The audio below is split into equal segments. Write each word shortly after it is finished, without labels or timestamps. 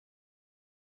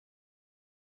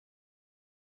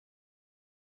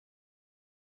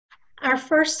Our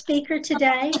first speaker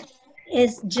today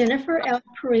is Jennifer L.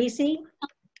 Parisi.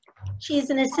 She is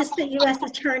an assistant U.S.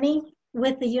 attorney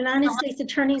with the United States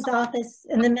Attorney's Office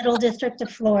in the Middle District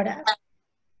of Florida.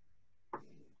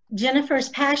 Jennifer is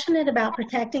passionate about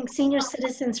protecting senior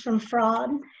citizens from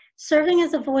fraud, serving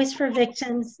as a voice for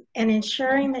victims, and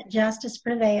ensuring that justice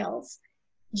prevails.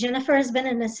 Jennifer has been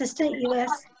an assistant U.S.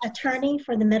 attorney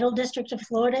for the Middle District of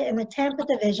Florida in the Tampa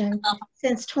Division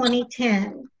since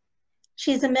 2010.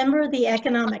 She's a member of the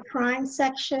Economic Crime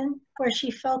Section, where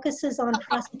she focuses on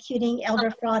prosecuting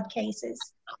elder fraud cases.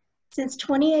 Since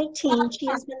 2018, she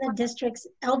has been the district's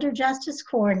Elder Justice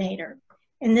Coordinator.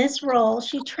 In this role,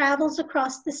 she travels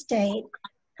across the state,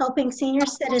 helping senior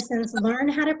citizens learn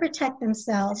how to protect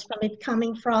themselves from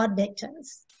becoming fraud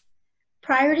victims.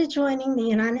 Prior to joining the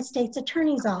United States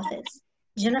Attorney's Office,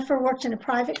 Jennifer worked in a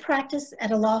private practice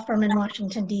at a law firm in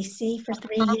Washington, D.C. for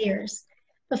 3 years.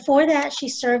 Before that, she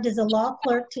served as a law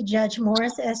clerk to Judge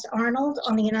Morris S. Arnold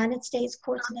on the United States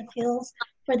Courts of Appeals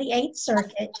for the 8th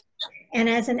Circuit, and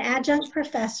as an adjunct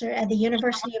professor at the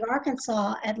University of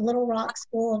Arkansas at Little Rock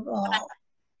School of Law.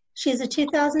 She is a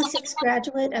 2006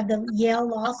 graduate of the Yale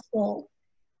Law School.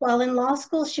 While in law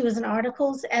school, she was an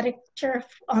articles editor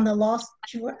on the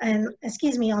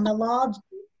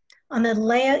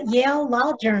Yale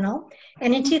Law Journal,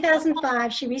 and in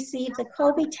 2005, she received the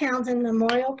Colby Townsend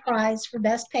Memorial Prize for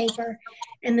Best Paper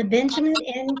and the Benjamin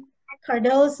N.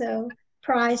 Cardozo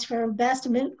Prize for Best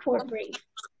Moot Court Brief.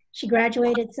 She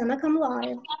graduated summa cum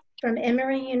laude from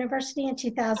Emory University in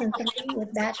 2003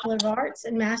 with Bachelor of Arts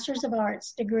and Masters of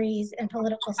Arts degrees in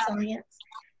Political Science.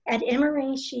 At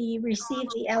Emory, she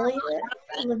received the Elliott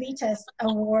Levitas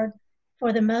Award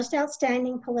for the most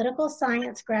outstanding political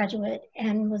science graduate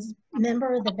and was a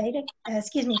member of the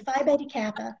Phi Beta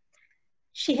Kappa.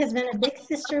 She has been a big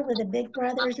sister with the Big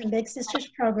Brothers and Big Sisters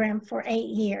program for 8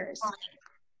 years.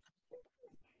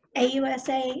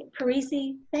 AUSA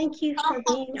Parisi, thank you for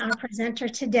being our presenter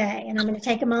today. And I'm going to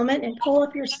take a moment and pull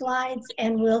up your slides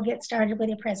and we'll get started with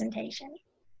your presentation.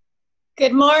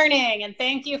 Good morning, and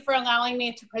thank you for allowing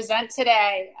me to present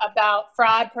today about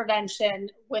fraud prevention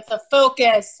with a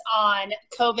focus on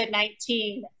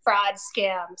COVID-19 fraud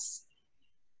scams.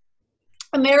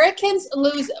 Americans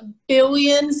lose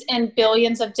billions and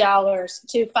billions of dollars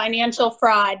to financial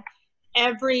fraud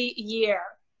every year.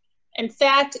 In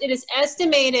fact, it is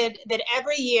estimated that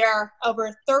every year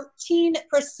over 13%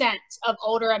 of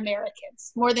older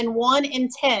Americans, more than 1 in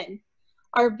 10,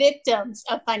 are victims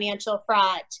of financial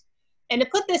fraud. And to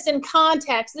put this in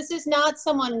context, this is not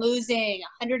someone losing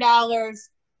 $100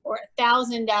 or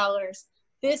 $1,000.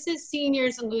 This is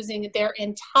seniors losing their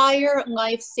entire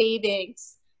life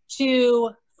savings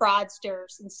to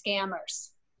fraudsters and scammers.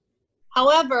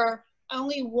 However,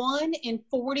 only 1 in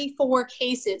 44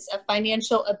 cases of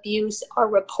financial abuse are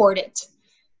reported.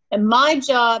 And my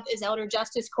job as Elder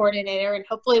Justice Coordinator, and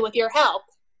hopefully with your help,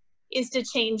 is to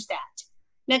change that.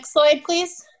 Next slide,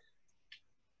 please.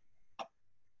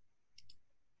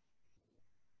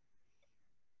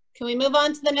 Can we move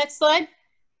on to the next slide?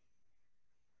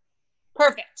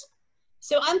 Perfect.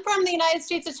 So I'm from the United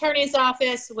States Attorney's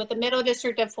Office with the Middle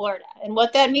District of Florida. And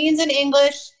what that means in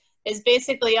English is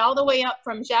basically all the way up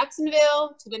from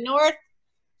Jacksonville to the north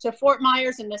to Fort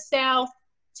Myers in the south,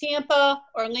 Tampa,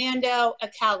 Orlando,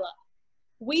 Ocala.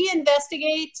 We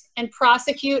investigate and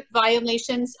prosecute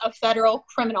violations of federal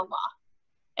criminal law.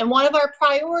 And one of our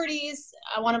priorities,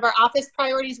 one of our office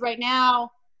priorities right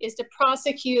now is to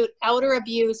prosecute elder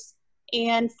abuse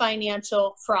and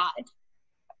financial fraud.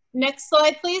 Next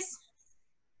slide, please.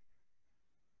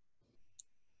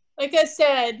 Like I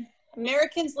said,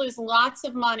 Americans lose lots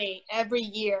of money every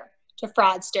year to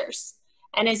fraudsters.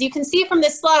 And as you can see from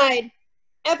this slide,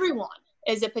 everyone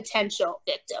is a potential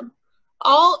victim.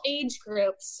 All age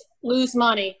groups lose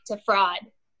money to fraud,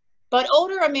 but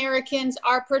older Americans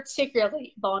are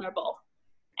particularly vulnerable.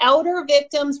 Elder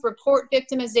victims report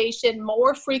victimization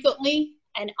more frequently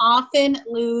and often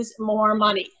lose more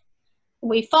money.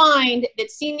 We find that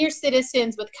senior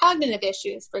citizens with cognitive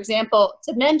issues, for example,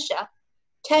 dementia,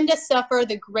 tend to suffer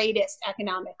the greatest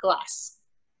economic loss.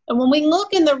 And when we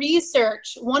look in the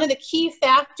research, one of the key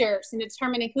factors in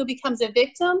determining who becomes a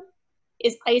victim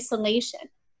is isolation.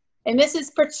 And this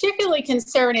is particularly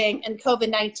concerning in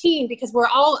COVID-19 because we're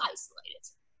all isolated.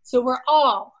 So we're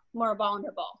all more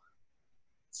vulnerable.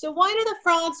 So why do the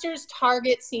fraudsters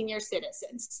target senior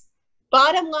citizens?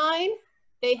 Bottom line,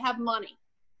 they have money.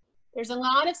 There's a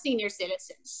lot of senior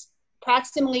citizens.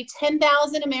 Approximately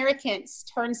 10,000 Americans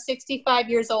turn 65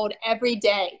 years old every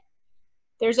day.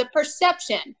 There's a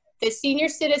perception that senior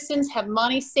citizens have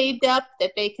money saved up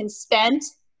that they can spend.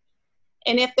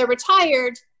 And if they're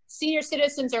retired, Senior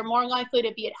citizens are more likely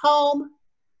to be at home,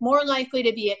 more likely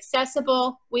to be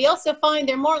accessible. We also find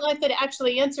they're more likely to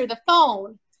actually answer the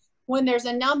phone when there's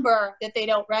a number that they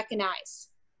don't recognize.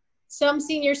 Some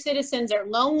senior citizens are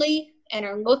lonely and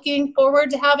are looking forward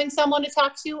to having someone to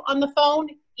talk to on the phone,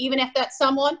 even if that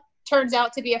someone turns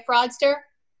out to be a fraudster.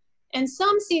 And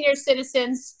some senior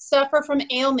citizens suffer from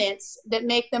ailments that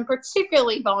make them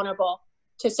particularly vulnerable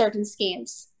to certain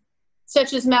schemes,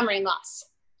 such as memory loss.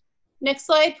 Next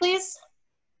slide, please.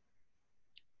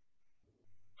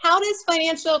 How does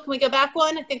financial, can we go back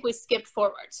one? I think we skipped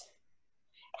forward.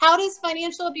 How does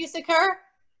financial abuse occur?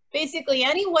 Basically,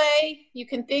 any way you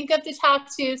can think of to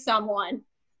talk to someone,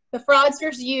 the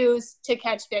fraudsters use to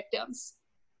catch victims.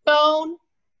 Phone,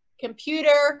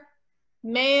 computer,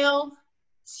 mail,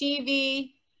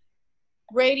 TV,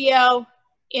 radio,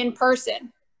 in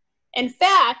person. In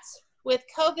fact, with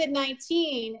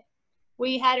COVID-19,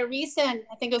 we had a recent,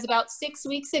 I think it was about 6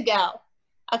 weeks ago,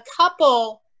 a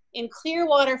couple in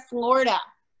Clearwater, Florida,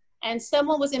 and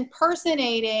someone was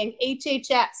impersonating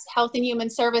HHS, Health and Human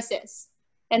Services.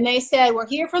 And they said, we're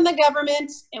here from the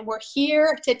government and we're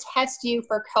here to test you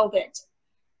for COVID.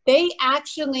 They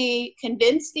actually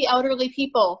convinced the elderly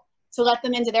people to let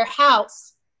them into their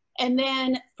house and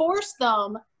then forced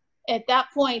them. At that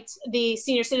point, the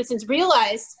senior citizens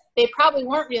realized they probably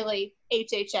weren't really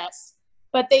HHS,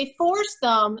 but they forced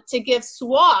them to give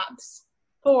swabs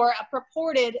for a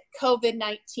purported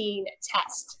COVID-19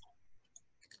 test.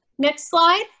 Next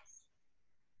slide.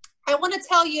 I want to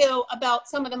tell you about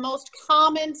some of the most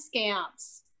common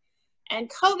scams. And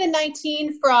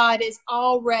COVID-19 fraud is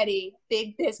already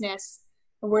big business.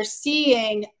 We're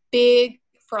seeing big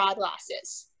fraud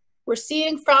losses. We're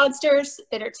seeing fraudsters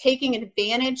that are taking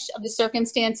advantage of the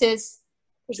circumstances.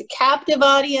 There's a captive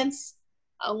audience,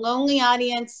 a lonely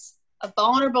audience, a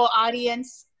vulnerable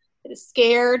audience that is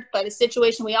scared by the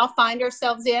situation we all find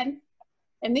ourselves in.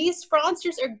 And these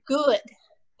fraudsters are good.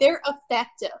 They're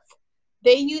effective.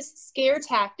 They use scare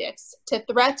tactics to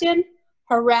threaten,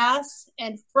 harass,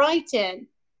 and frighten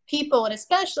people, and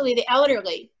especially the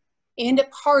elderly, into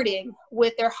parting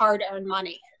with their hard-earned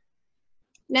money.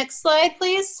 Next slide,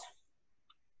 please.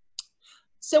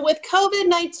 So with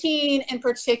COVID-19 in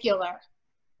particular,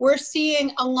 we're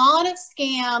seeing a lot of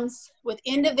scams with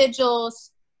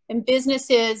individuals and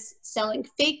businesses selling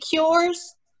fake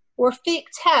cures or fake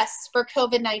tests for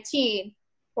COVID-19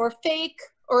 or fake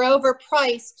or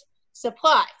overpriced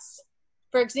supplies.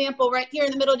 For example, right here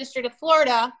in the Middle District of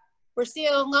Florida, we're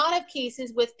seeing a lot of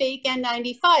cases with fake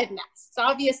N95 masks.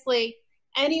 Obviously,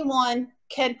 anyone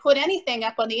can put anything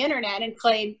up on the internet and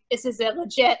claim this is a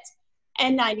legit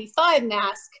N95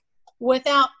 mask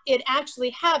without it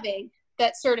actually having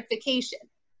that certification.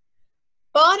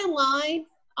 Bottom line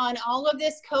on all of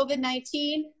this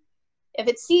COVID-19, if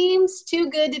it seems too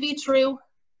good to be true,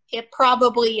 it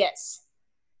probably is.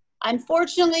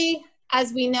 Unfortunately,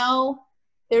 as we know,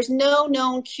 there's no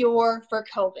known cure for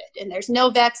COVID and there's no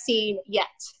vaccine yet.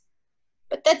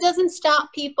 But that doesn't stop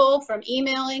people from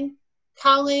emailing,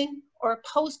 calling, or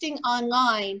posting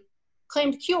online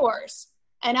claimed cures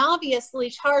and obviously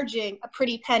charging a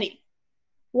pretty penny.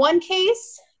 One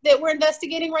case that we're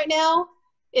investigating right now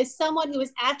is someone who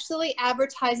is actually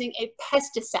advertising a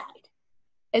pesticide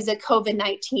as a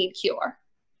COVID-19 cure.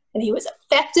 And he was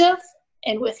effective,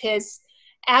 and with his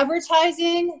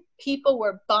advertising, people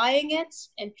were buying it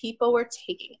and people were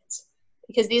taking it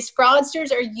because these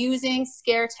fraudsters are using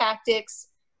scare tactics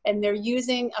and they're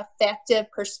using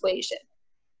effective persuasion.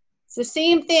 It's the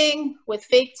same thing with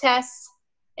fake tests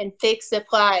and fake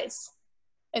supplies.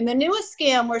 And the newest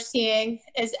scam we're seeing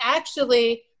is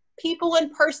actually people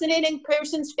impersonating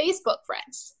person's Facebook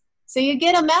friends. So you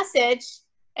get a message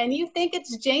and you think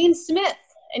it's Jane Smith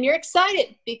and you're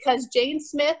excited because Jane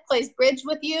Smith plays bridge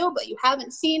with you, but you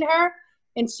haven't seen her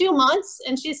in 2 months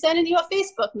and she's sending you a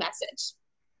Facebook message.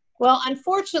 Well,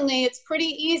 unfortunately, it's pretty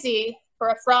easy for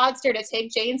a fraudster to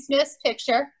take Jane Smith's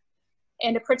picture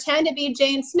and to pretend to be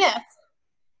Jane Smith.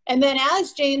 And then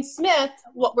as Jane Smith,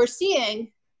 what we're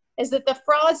seeing is that the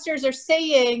fraudsters are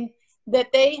saying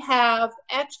that they have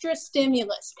extra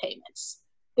stimulus payments,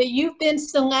 that you've been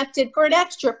selected for an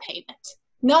extra payment,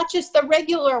 not just the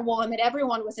regular one that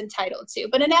everyone was entitled to,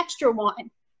 but an extra one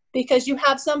because you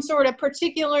have some sort of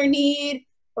particular need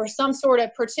or some sort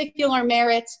of particular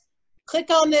merit. Click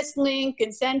on this link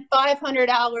and send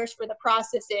 $500 for the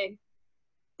processing.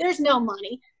 There's no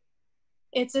money.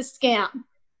 It's a scam.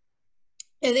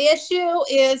 And the issue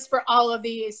is for all of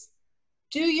these,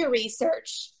 do your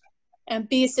research and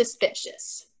be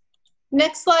suspicious.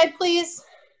 Next slide, please.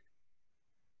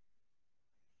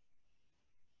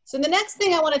 So the next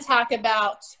thing I want to talk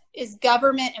about is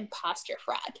government imposter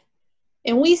fraud.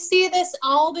 And we see this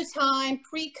all the time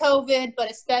pre-COVID,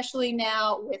 but especially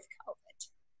now with COVID.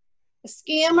 A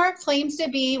scammer claims to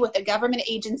be with a government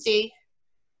agency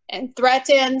and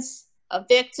threatens a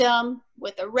victim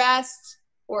with arrest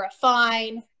or a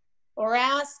fine, or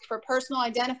ask for personal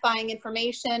identifying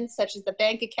information such as the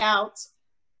bank account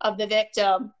of the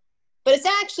victim. But it's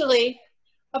actually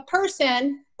a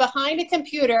person behind a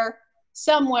computer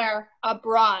somewhere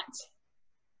abroad.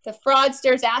 The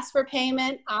fraudsters ask for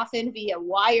payment, often via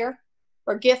wire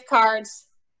or gift cards,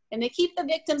 and they keep the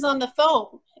victims on the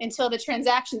phone until the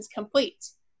transaction's complete,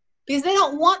 because they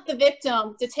don't want the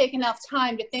victim to take enough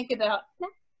time to think about,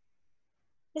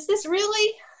 is this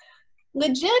really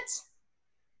legit?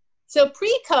 So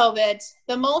pre-COVID,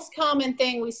 the most common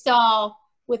thing we saw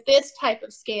with this type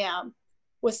of scam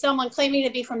was someone claiming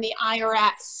to be from the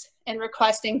IRS and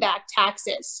requesting back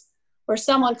taxes, or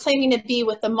someone claiming to be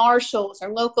with the marshals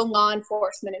or local law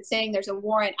enforcement and saying there's a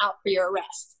warrant out for your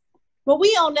arrest. Well,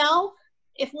 we all know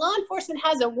if law enforcement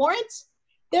has a warrant,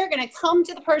 they're going to come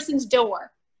to the person's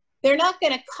door. They're not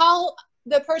going to call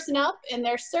the person up, and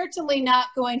they're certainly not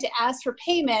going to ask for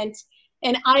payment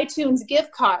and iTunes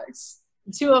gift cards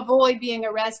to avoid being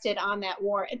arrested on that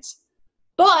warrant.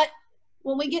 But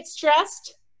when we get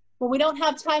stressed, when we don't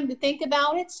have time to think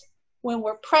about it, when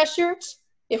we're pressured,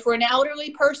 if we're an elderly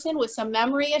person with some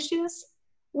memory issues,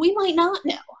 we might not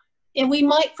know, and we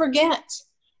might forget,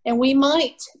 and we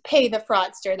might pay the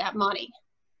fraudster that money.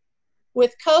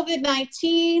 With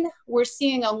COVID-19, we're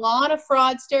seeing a lot of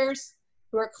fraudsters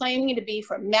who are claiming to be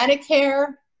from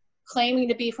Medicare, claiming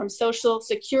to be from Social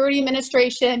Security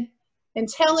Administration, and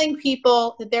telling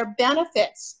people that their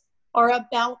benefits are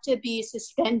about to be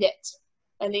suspended.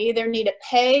 And they either need to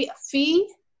pay a fee,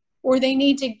 or they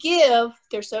need to give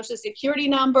their Social Security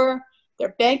number,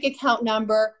 their bank account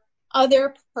number,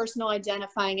 other personal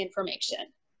identifying information.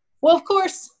 Well, of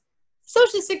course,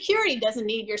 Social Security doesn't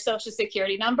need your Social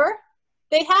Security number.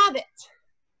 They have it.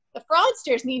 The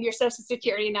fraudsters need your Social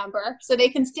Security number so they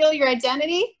can steal your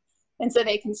identity and so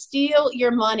they can steal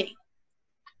your money.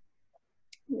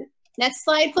 Next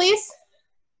slide, please.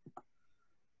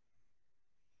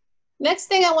 Next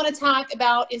thing I want to talk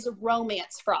about is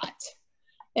romance fraud.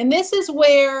 And this is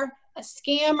where a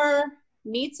scammer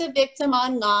meets a victim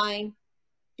online,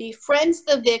 befriends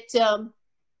the victim,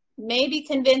 maybe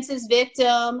convinces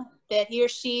victim that he or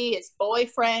she is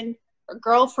boyfriend or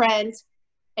girlfriend,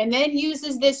 and then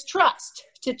uses this trust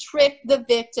to trick the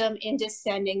victim into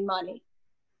sending money.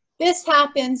 This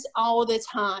happens all the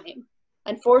time.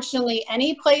 Unfortunately,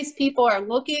 any place people are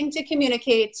looking to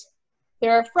communicate,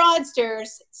 there are fraudsters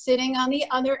sitting on the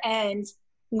other end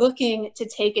looking to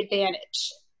take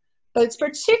advantage. But it's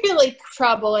particularly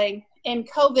troubling in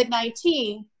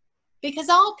COVID-19 because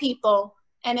all people,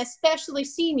 and especially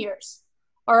seniors,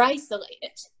 are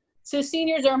isolated. So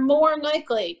seniors are more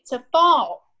likely to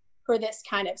fall for this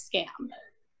kind of scam.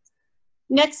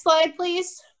 Next slide,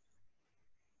 please.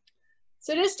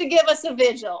 So just to give us a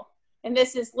visual, and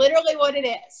this is literally what it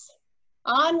is.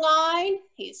 Online,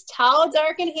 he's tall,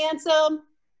 dark, and handsome,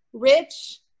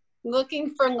 rich,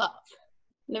 looking for love.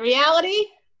 And the reality,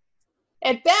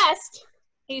 at best,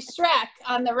 he's Shrek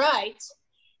on the right,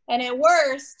 and at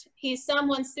worst, he's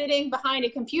someone sitting behind a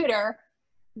computer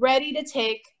ready to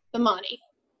take the money.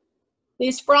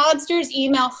 These fraudsters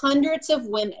email hundreds of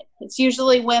women. It's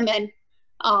usually women,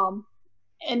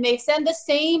 and they send the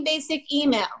same basic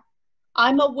email.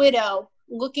 I'm a widow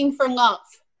looking for love.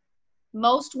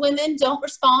 Most women don't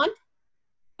respond,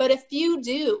 but a few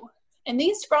do. And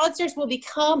these fraudsters will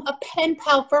become a pen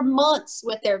pal for months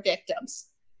with their victims,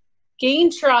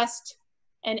 gain trust,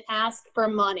 and ask for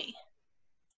money.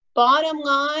 Bottom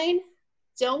line,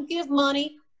 don't give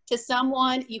money to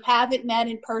someone you haven't met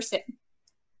in person.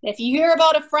 If you hear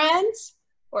about a friend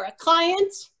or a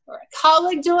client or a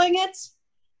colleague doing it,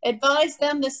 advise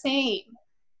them the same.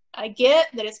 I get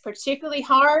that it's particularly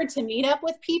hard to meet up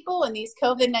with people in these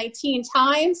COVID-19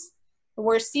 times.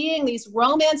 We're seeing these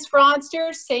romance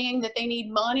fraudsters saying that they need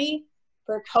money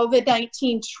for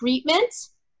COVID-19 treatment,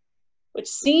 which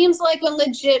seems like a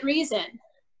legit reason,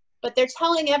 but they're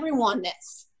telling everyone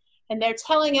this. And they're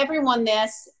telling everyone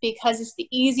this because it's the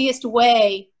easiest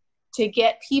way to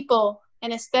get people,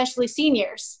 and especially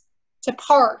seniors, to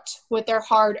part with their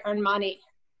hard-earned money.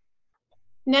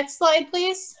 Next slide,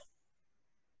 please.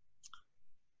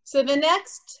 So the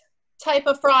next type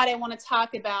of fraud I want to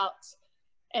talk about,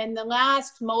 and the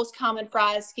last most common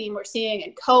fraud scheme we're seeing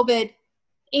in COVID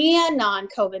and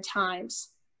non-COVID times,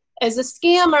 is a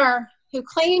scammer who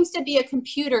claims to be a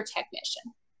computer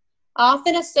technician,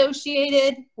 often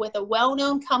associated with a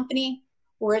well-known company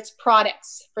or its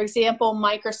products, for example,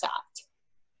 Microsoft.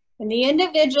 And the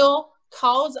individual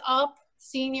calls up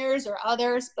seniors or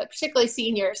others, but particularly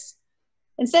seniors,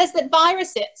 and says that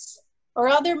viruses or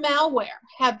other malware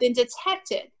have been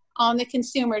detected on the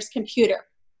consumer's computer.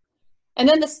 And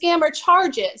then the scammer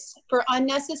charges for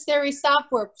unnecessary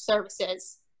software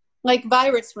services like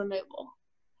virus removal.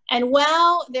 And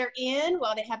while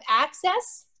they have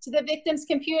access to the victim's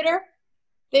computer,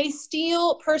 they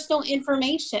steal personal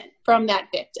information from that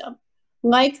victim,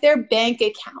 like their bank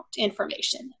account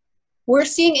information. We're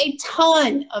seeing a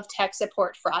ton of tech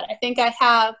support fraud. I think I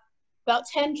have about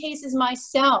 10 cases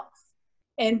myself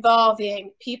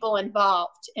involving people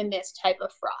involved in this type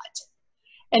of fraud.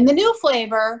 And the new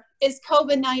flavor is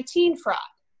COVID-19 fraud.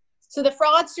 So the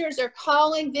fraudsters are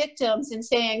calling victims and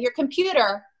saying, your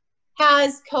computer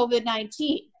has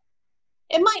COVID-19.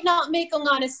 It might not make a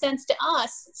lot of sense to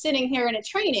us sitting here in a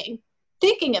training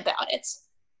thinking about it,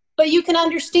 but you can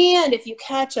understand if you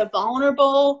catch a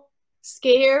vulnerable,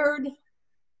 scared,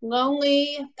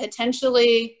 lonely,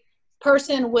 potentially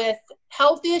person with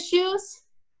health issues,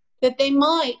 that they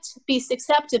might be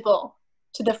susceptible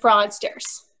to the fraudsters.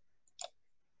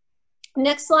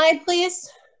 Next slide, please.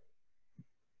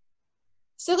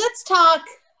 So let's talk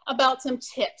about some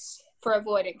tips for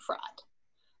avoiding fraud.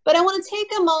 But I want to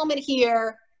take a moment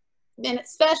here, and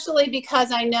especially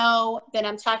because I know that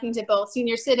I'm talking to both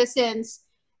senior citizens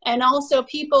and also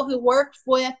people who work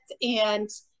with and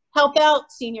help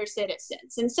out senior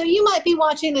citizens. And so you might be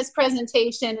watching this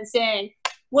presentation and saying,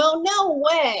 well, no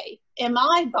way am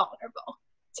I vulnerable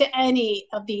to any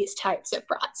of these types of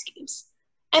fraud schemes.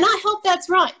 And I hope that's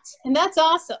right, and that's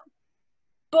awesome.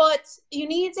 But you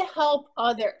need to help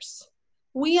others.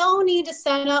 We all need to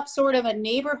set up sort of a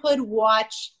neighborhood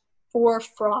watch for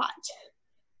fraud.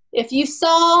 If you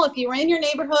were in your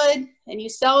neighborhood and you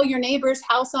saw your neighbor's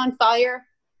house on fire,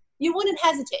 you wouldn't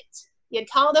hesitate. You'd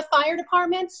call the fire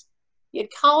department,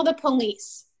 you'd call the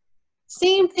police.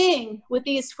 Same thing with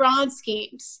these fraud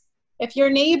schemes. If your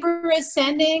neighbor is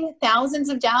sending thousands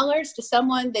of dollars to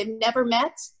someone they've never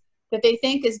met, that they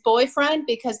think is boyfriend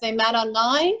because they met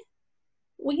online,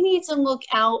 we need to look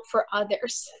out for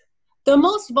others. The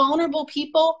most vulnerable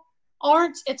people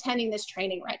aren't attending this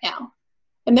training right now,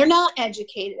 and they're not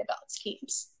educated about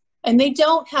schemes, and they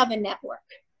don't have a network,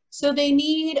 so they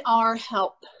need our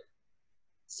help.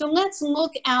 So let's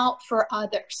look out for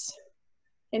others.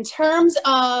 In terms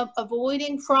of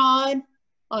avoiding fraud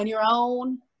on your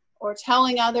own or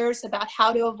telling others about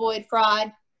how to avoid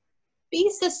fraud, be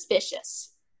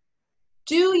suspicious.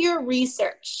 Do your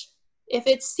research. If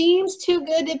it seems too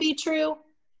good to be true,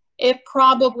 it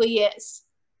probably is.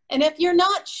 And if you're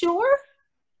not sure,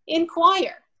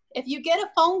 inquire. If you get a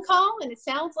phone call and it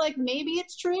sounds like maybe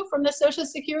it's true from the Social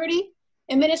Security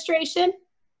Administration,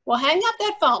 well, hang up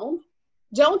that phone.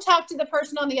 Don't talk to the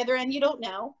person on the other end you don't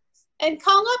know, and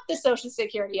call up the Social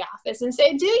Security office and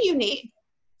say, do you need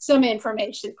some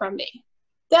information from me?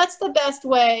 That's the best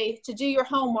way to do your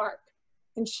homework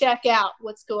and check out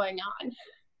what's going on.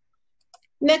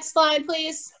 Next slide,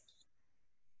 please.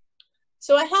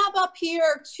 So I have up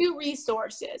here 2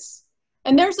 resources,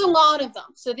 and there's a lot of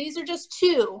them. So these are just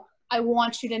 2 I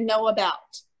want you to know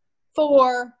about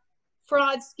for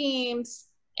fraud schemes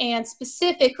and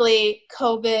specifically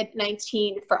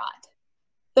COVID-19 fraud.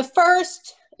 The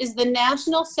first is the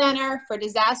National Center for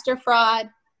Disaster Fraud.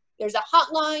 There's a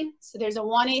hotline, so there's a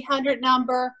 1-800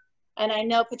 number, and I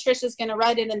know Patricia's gonna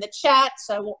write it in the chat,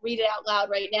 so I won't read it out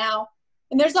loud right now.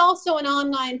 And there's also an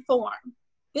online form.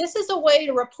 This is a way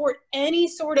to report any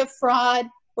sort of fraud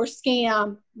or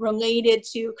scam related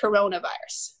to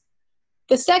coronavirus.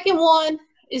 The second one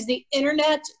is the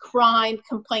Internet Crime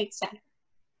Complaint Center,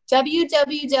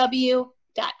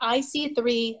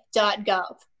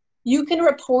 www.ic3.gov. You can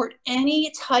report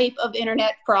any type of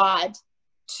internet fraud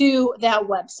to that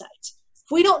website.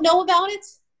 If we don't know about it,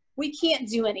 we can't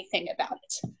do anything about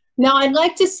it. Now, I'd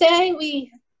like to say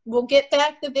we will get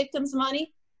back the victim's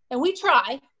money, and we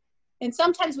try, and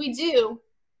sometimes we do,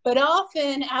 but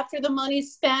often after the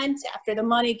money's spent, after the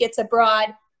money gets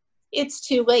abroad, it's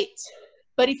too late.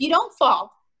 But if you don't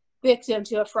fall victim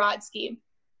to a fraud scheme,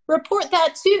 report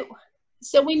that too,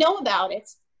 so we know about it,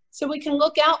 so we can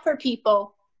look out for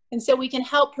people, and so we can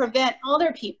help prevent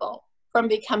other people from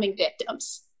becoming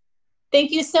victims.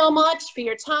 Thank you so much for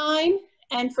your time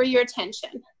and for your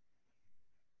attention.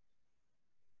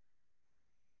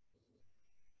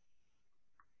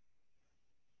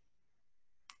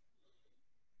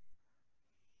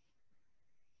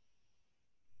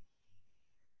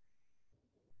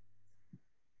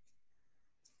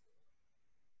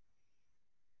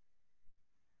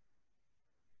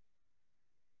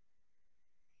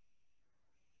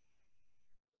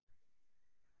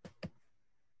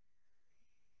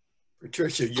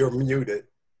 Patricia, you're muted.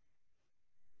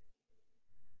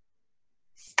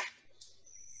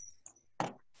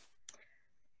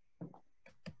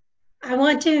 I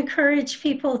want to encourage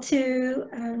people to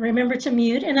remember to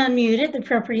mute and unmute at the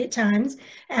appropriate times,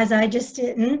 as I just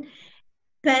didn't.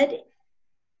 But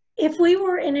if we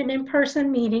were in an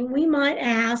in-person meeting, we might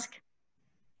ask,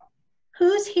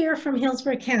 who's here from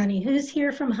Hillsborough County? Who's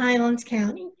here from Highlands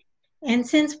County? And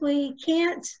since we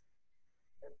can't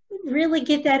really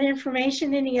get that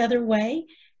information any other way,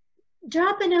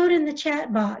 drop a note in the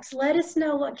chat box. Let us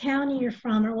know what county you're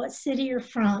from or what city you're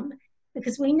from,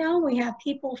 because we know we have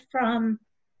people from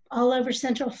all over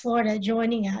Central Florida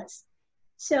joining us.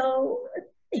 So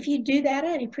if you do that,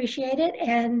 I'd appreciate it.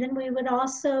 And then we would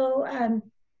also, and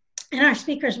our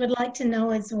speakers would like to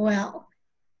know as well.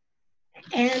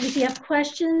 And if you have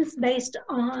questions based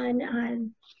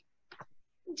on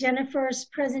Jennifer's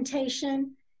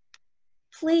presentation,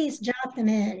 please jot them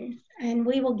in and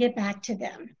we will get back to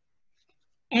them.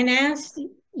 And as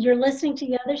you're listening to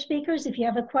the other speakers, if you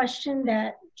have a question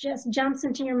that just jumps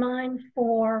into your mind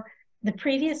for the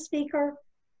previous speaker,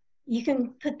 you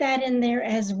can put that in there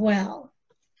as well.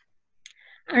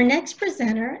 Our next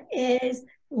presenter is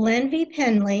Lynn V.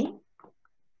 Penley.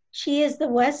 She is the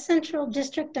West Central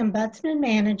District Ombudsman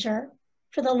Manager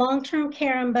for the Long-Term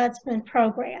Care Ombudsman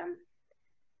Program.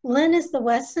 Lynn is the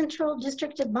West Central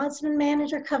District Ombudsman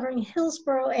Manager covering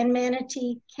Hillsborough and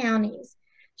Manatee counties.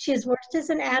 She has worked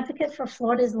as an advocate for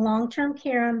Florida's Long-Term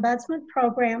Care Ombudsman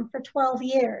Program for 12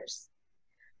 years.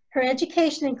 Her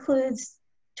education includes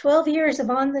 12 years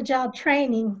of on-the-job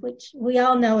training, which we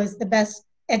all know is the best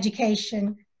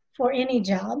education for any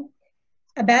job,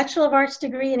 a Bachelor of Arts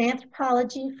degree in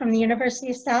anthropology from the University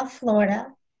of South Florida,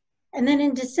 and then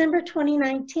in December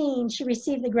 2019, she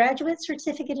received the Graduate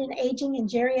Certificate in Aging and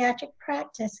Geriatric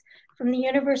Practice from the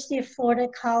University of Florida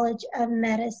College of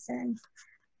Medicine.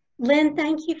 Lynn,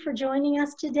 thank you for joining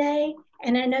us today,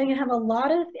 and I know you have a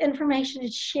lot of information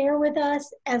to share with us,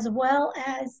 as well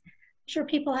as I'm sure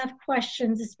people have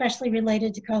questions, especially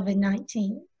related to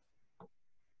COVID-19.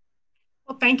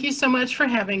 Well, thank you so much for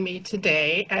having me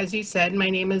today. As you said, my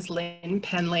name is Lynn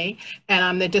Penley, and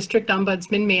I'm the District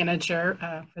Ombudsman Manager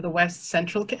for the West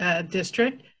Central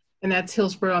District, and that's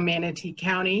Hillsborough and Manatee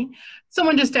County.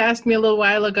 Someone just asked me a little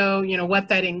while ago, what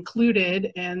that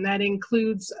included, and that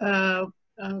includes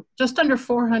just under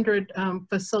 400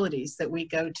 facilities that we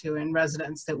go to and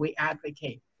residents that we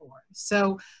advocate for.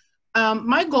 So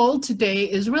my goal today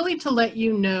is really to let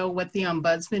you know what the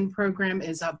Ombudsman Program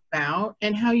is about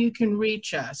and how you can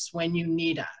reach us when you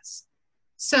need us.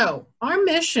 So our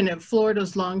mission at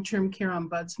Florida's Long-Term Care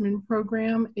Ombudsman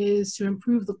Program is to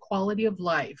improve the quality of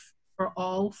life for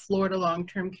all Florida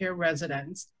long-term care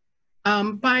residents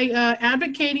by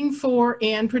advocating for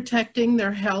and protecting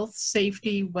their health,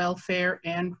 safety, welfare,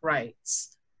 and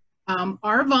rights.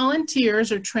 Our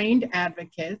volunteers are trained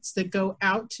advocates that go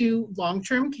out to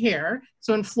long-term care.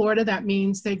 So in Florida, that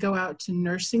means they go out to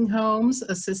nursing homes,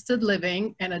 assisted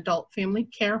living, and adult family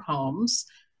care homes.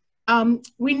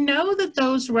 We know that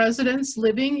those residents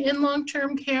living in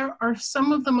long-term care are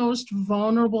some of the most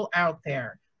vulnerable out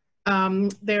there.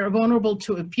 They're vulnerable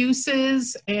to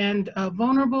abuses and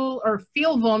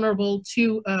feel vulnerable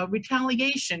to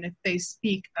retaliation if they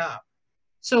speak up.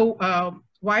 So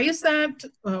why is that?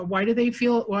 Why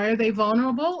are they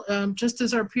vulnerable? Just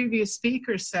as our previous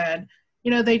speaker said,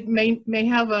 they may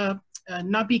have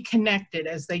not be connected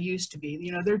as they used to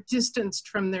be. They're distanced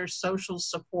from their social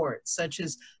support, such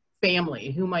as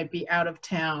family who might be out of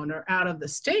town or out of the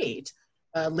state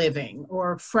living,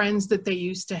 or friends that they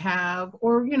used to have,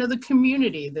 or the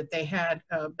community that they had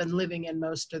been living in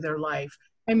most of their life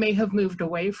and may have moved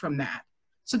away from that.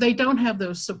 So they don't have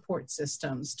those support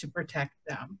systems to protect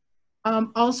them.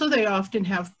 Also, they often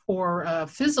have poor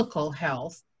physical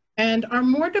health and are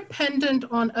more dependent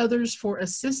on others for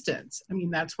assistance. I mean,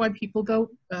 that's why people go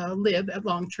live at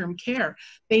long-term care.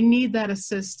 They need that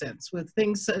assistance with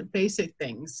things, basic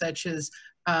things such as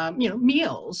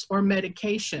meals or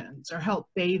medications or help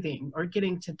bathing or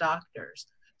getting to doctors.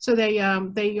 So they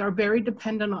are very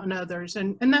dependent on others,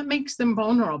 and that makes them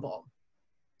vulnerable.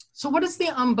 So what does the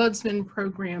Ombudsman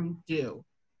Program do?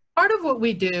 Part of what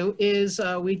we do is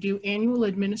we do annual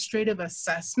administrative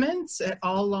assessments at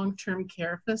all long-term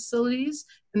care facilities,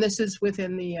 and this is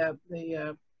within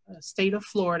the state of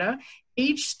Florida.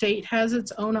 Each state has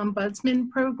its own ombudsman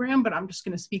program, but I'm just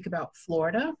going to speak about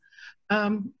Florida.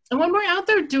 And when we're out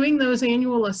there doing those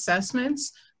annual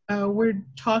assessments, we're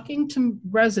talking to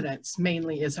residents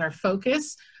mainly is our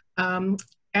focus,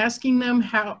 asking them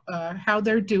how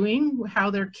they're doing, how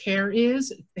their care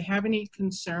is, if they have any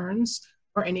concerns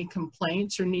or any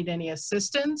complaints or need any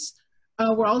assistance.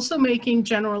 We're also making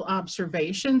general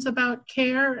observations about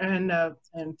care and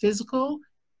physical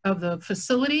of the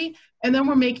facility, and then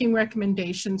we're making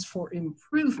recommendations for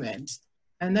improvement.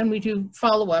 And then we do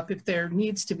follow up if there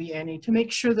needs to be any to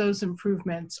make sure those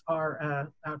improvements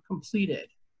are completed.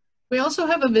 We also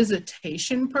have a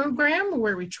visitation program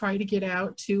where we try to get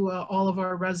out to all of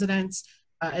our residents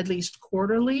at least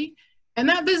quarterly. And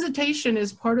that visitation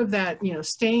is part of that,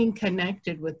 staying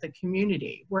connected with the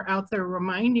community. We're out there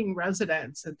reminding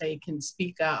residents that they can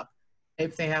speak up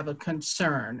if they have a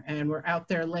concern. And we're out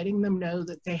there letting them know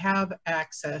that they have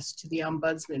access to the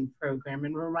ombudsman program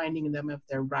and reminding them of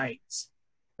their rights.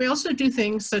 We also do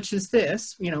things such as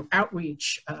this,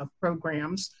 outreach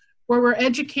programs where we're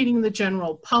educating the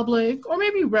general public or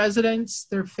maybe residents,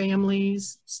 their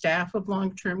families, staff of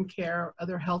long-term care,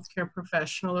 other healthcare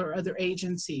professional or other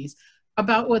agencies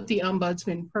about what the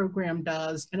ombudsman program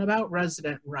does and about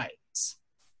resident rights.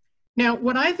 Now,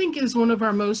 what I think is one of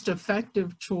our most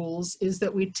effective tools is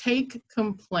that we take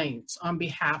complaints on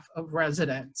behalf of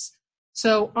residents.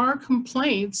 So our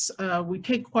complaints, we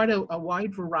take quite a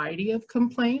wide variety of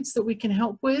complaints that we can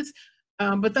help with,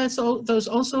 but those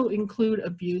also include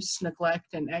abuse, neglect,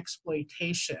 and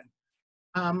exploitation.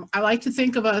 I like to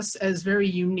think of us as very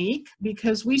unique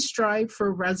because we strive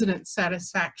for resident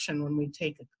satisfaction when we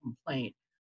take a complaint.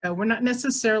 We're not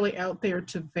necessarily out there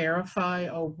to verify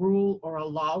a rule or a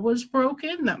law was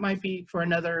broken. That might be for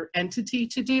another entity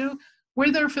to do.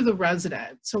 We're there for the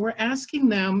resident. So we're asking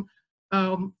them,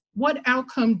 what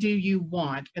outcome do you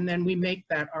want? And then we make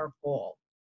that our goal.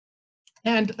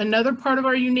 And another part of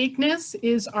our uniqueness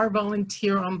is our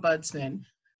volunteer ombudsman.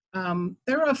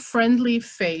 They're a friendly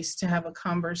face to have a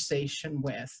conversation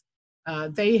with.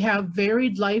 They have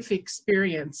varied life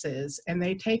experiences and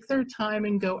they take their time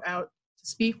and go out to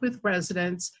speak with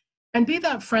residents and be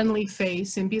that friendly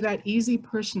face and be that easy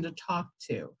person to talk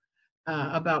to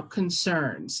about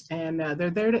concerns. And they're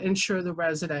there to ensure the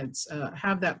residents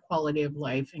have that quality of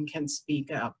life and can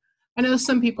speak up. I know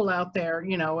some people out there,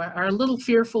 are a little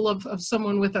fearful of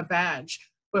someone with a badge,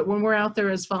 but when we're out there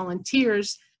as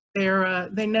volunteers, they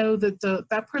know that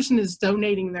that person is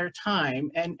donating their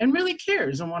time and really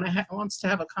cares and wants to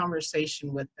have a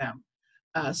conversation with them.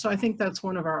 So I think that's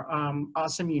one of our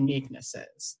awesome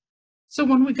uniquenesses. So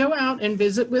when we go out and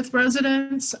visit with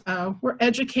residents, we're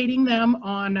educating them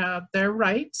on their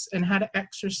rights and how to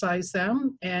exercise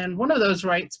them. And one of those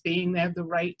rights being they have the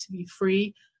right to be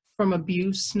free from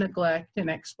abuse, neglect, and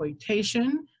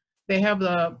exploitation. They have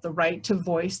the right to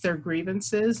voice their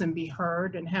grievances and be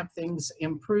heard and have things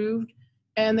improved.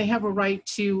 And they have a right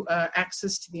to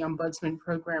access to the Ombudsman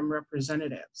Program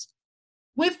representatives.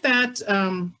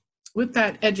 With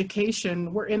that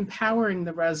education, we're empowering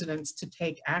the residents to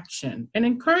take action and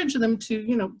encourage them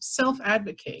to,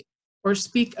 self-advocate or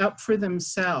speak up for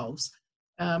themselves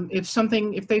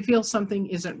if they feel something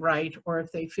isn't right or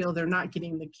if they feel they're not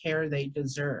getting the care they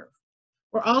deserve.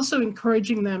 We're also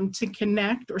encouraging them to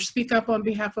connect or speak up on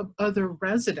behalf of other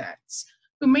residents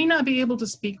who may not be able to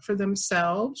speak for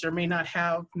themselves or may not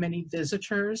have many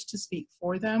visitors to speak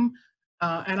for them.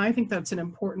 And I think that's an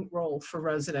important role for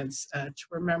residents to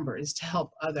remember, is to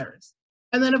help others.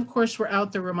 And then, of course, we're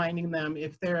out there reminding them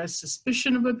if there is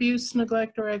suspicion of abuse,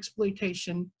 neglect, or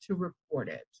exploitation, to report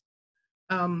it.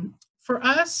 For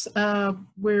us,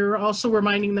 we're also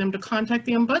reminding them to contact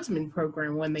the Ombudsman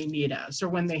Program when they need us or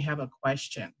when they have a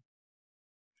question.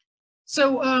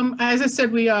 So as I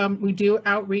said, we do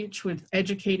outreach with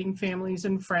educating families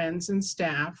and friends and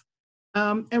staff.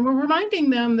 And we're reminding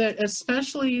them that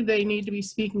especially they need to be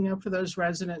speaking up for those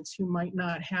residents who might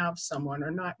not have someone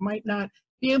or might not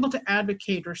be able to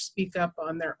advocate or speak up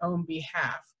on their own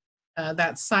behalf,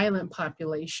 that silent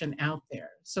population out there.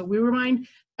 So we remind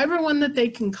everyone that they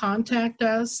can contact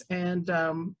us and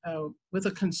with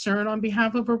a concern on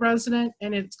behalf of a resident,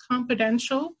 and it's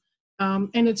confidential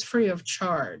and it's free of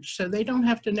charge. So they don't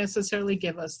have to necessarily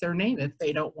give us their name if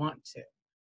they don't want to.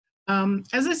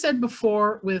 As I said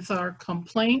before, with our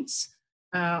complaints,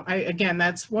 again,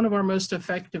 that's one of our most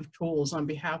effective tools on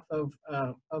behalf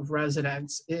of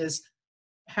residents, is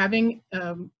having,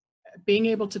 being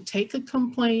able to take a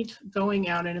complaint, going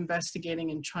out and investigating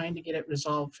and trying to get it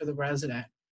resolved for the resident.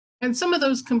 And some of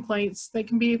those complaints, they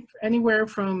can be anywhere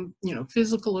from,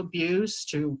 physical abuse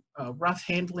to rough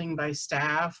handling by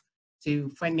staff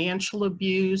to financial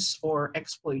abuse or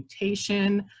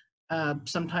exploitation.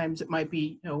 Sometimes it might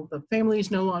be, the family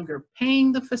is no longer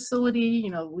paying the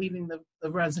facility, leaving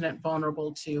the resident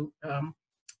vulnerable to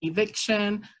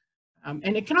eviction.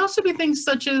 And it can also be things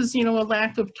such as, a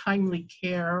lack of timely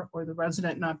care or the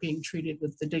resident not being treated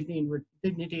with the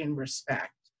dignity and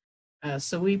respect.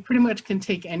 So we pretty much can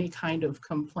take any kind of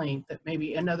complaint that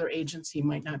maybe another agency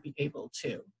might not be able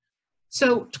to.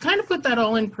 So to kind of put that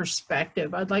all in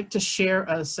perspective, I'd like to share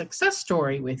a success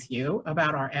story with you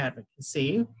about our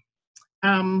advocacy.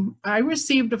 I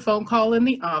received a phone call in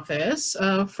the office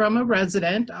from a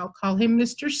resident. I'll call him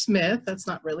Mr. Smith. That's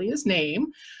not really his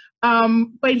name.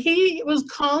 But he was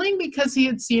calling because he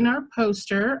had seen our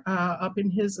poster up in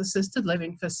his assisted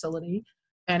living facility,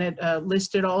 and it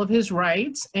listed all of his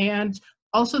rights, and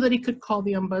also that he could call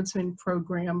the ombudsman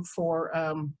program for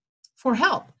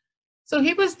help. So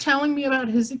he was telling me about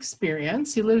his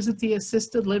experience. He lives at the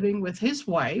assisted living with his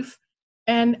wife,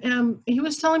 and he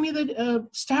was telling me that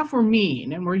staff were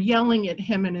mean and were yelling at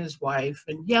him and his wife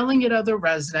and yelling at other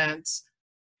residents.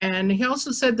 And he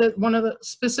also said that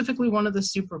specifically one of the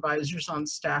supervisors on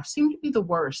staff seemed to be the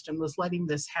worst and was letting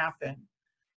this happen.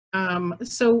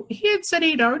 So he had said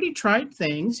he'd already tried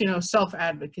things,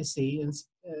 self-advocacy, and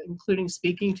including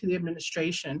speaking to the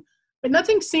administration, but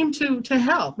nothing seemed to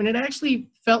help. And it actually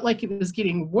felt like it was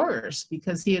getting worse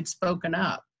because he had spoken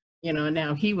up, and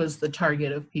now he was the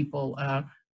target of people,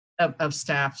 of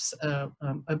staff's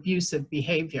abusive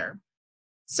behavior.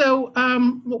 So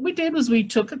what we did was we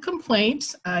took a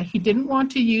complaint. He didn't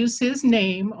want to use his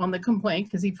name on the complaint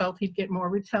because he felt he'd get more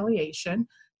retaliation.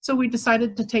 So we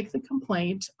decided to take the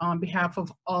complaint on behalf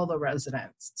of all the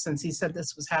residents, since he said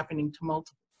this was happening to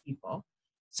multiple people.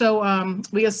 So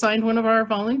we assigned one of our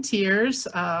volunteers.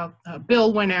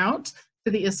 Bill went out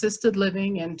to the assisted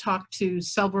living and talked to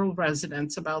several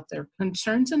residents about their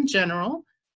concerns in general,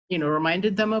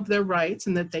 reminded them of their rights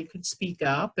and that they could speak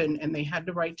up and they had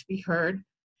the right to be heard.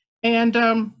 And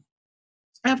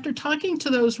after talking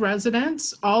to those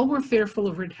residents, all were fearful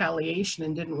of retaliation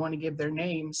and didn't want to give their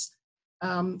names.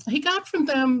 He got from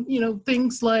them,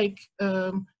 things like,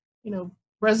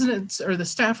 residents or the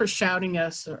staff are shouting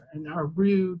us and are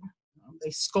rude.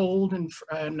 They scold and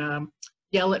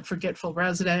yell at forgetful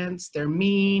residents. They're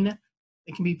mean.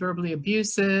 They can be verbally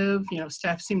abusive.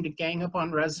 Staff seem to gang up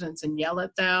on residents and yell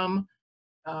at them.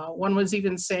 One was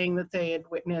even saying that they had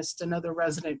witnessed another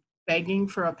resident begging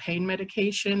for a pain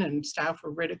medication and staff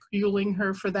were ridiculing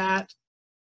her for that.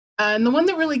 And the one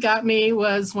that really got me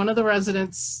was one of the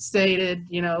residents stated,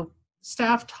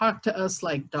 staff talk to us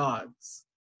like dogs.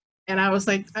 And I was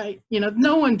like,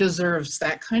 no one deserves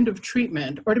that kind of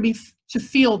treatment or to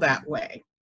feel that way.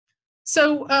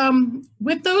 So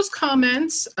with those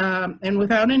comments and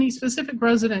without any specific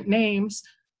resident names,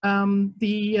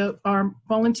 our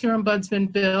volunteer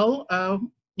ombudsman, Bill,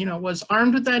 was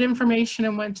armed with that information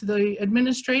and went to the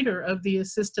administrator of the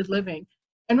assisted living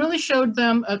and really showed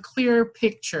them a clear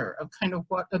picture of kind of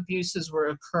what abuses were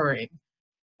occurring.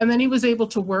 And then he was able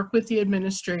to work with the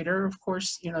administrator. Of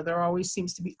course, there always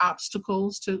seems to be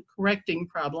obstacles to correcting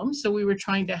problems. So we were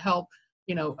trying to help,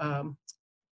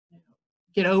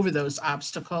 get over those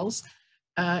obstacles.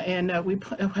 We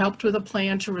helped with a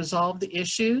plan to resolve the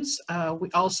issues.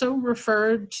 We also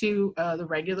referred to the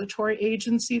regulatory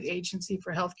agency, the Agency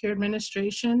for Healthcare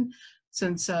Administration,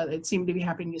 since it seemed to be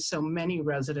happening to so many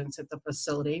residents at the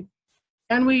facility.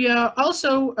 And we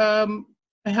also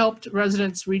helped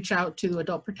residents reach out to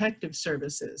Adult Protective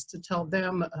Services to tell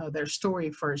them their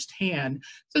story firsthand,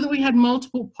 so that we had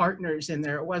multiple partners in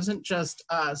there. It wasn't just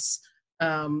us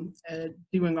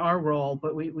doing our role,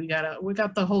 but we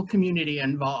got the whole community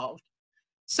involved.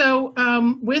 So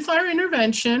with our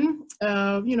intervention,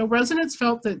 residents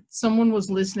felt that someone was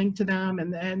listening to them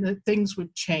and that things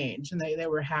would change, and they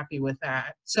were happy with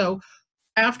that. So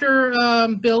after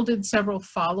Bill did several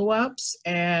follow-ups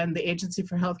and the Agency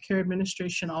for Healthcare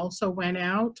Administration also went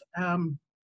out,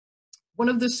 one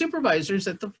of the supervisors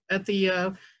at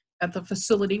the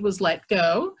facility was let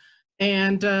go.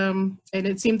 And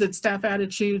it seemed that staff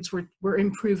attitudes were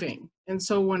improving. And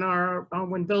so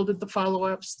when Bill did the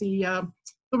follow-ups, the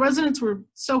residents were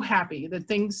so happy that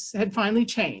things had finally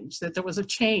changed, that there was a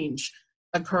change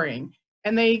occurring.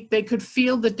 And they could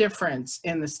feel the difference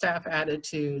in the staff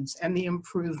attitudes and the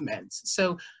improvements.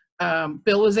 So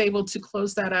Bill was able to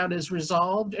close that out as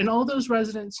resolved. And all those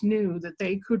residents knew that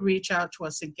they could reach out to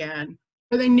us again.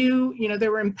 Or they knew, they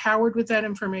were empowered with that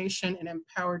information and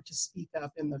empowered to speak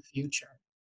up in the future.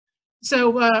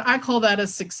 So I call that a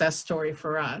success story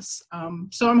for us.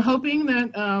 So I'm hoping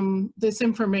that this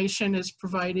information has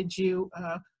provided you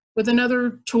with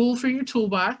another tool for your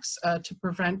toolbox to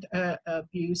prevent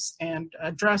abuse and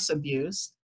address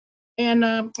abuse. And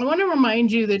I want to remind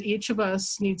you that each of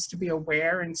us needs to be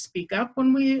aware and speak up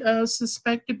when we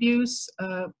suspect abuse.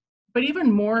 But even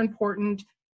more important,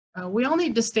 we all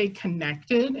need to stay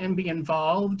connected and be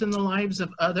involved in the lives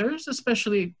of others,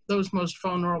 especially those most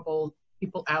vulnerable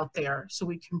people out there, so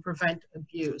we can prevent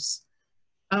abuse.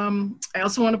 I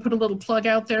also want to put a little plug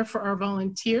out there for our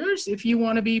volunteers. If you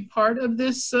want to be part of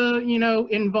this,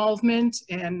 involvement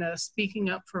and speaking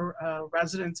up for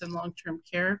residents in long-term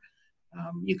care,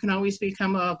 you can always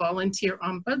become a volunteer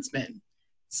ombudsman.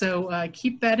 So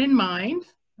keep that in mind.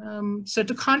 So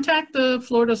to contact the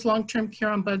Florida's Long-Term Care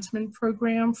Ombudsman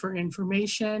Program for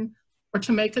information or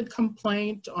to make a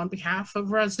complaint on behalf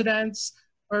of residents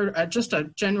or just a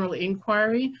general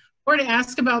inquiry, or to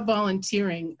ask about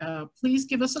volunteering, please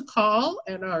give us a call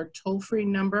at our toll-free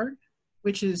number,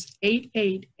 which is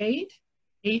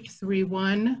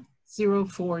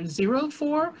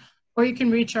 888-831-0404, or you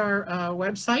can reach our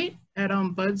website at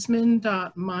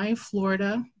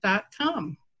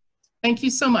ombudsman.myflorida.com. Thank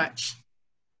you so much.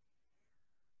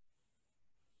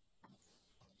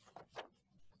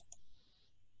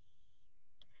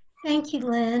 Thank you,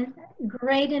 Lynn.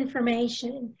 Great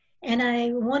information. And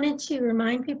I wanted to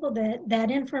remind people that that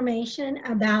information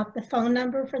about the phone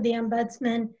number for the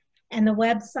ombudsman and the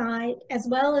website, as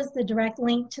well as the direct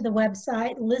link to the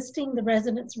website listing the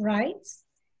residents' rights,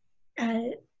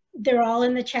 they're all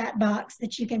in the chat box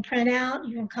that you can print out,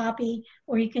 you can copy,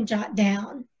 or you can jot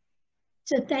down.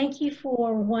 So thank you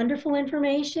for wonderful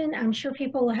information. I'm sure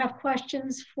people will have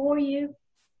questions for you.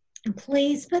 And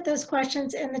please put those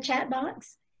questions in the chat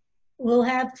box. We'll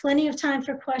have plenty of time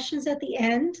for questions at the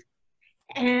end.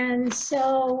 And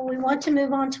so we want to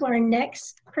move on to our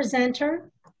next presenter.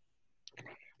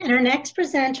 And our next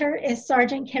presenter is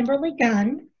Sergeant Kimberly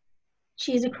Gunn.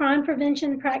 She's a crime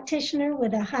prevention practitioner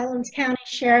with the Highlands County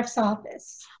Sheriff's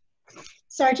Office.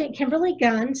 Sergeant Kimberly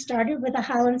Gunn started with the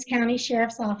Highlands County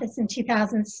Sheriff's Office in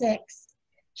 2006.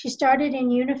 She started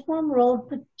in Uniform Road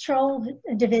Patrol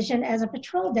Division as a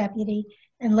patrol deputy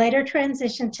and later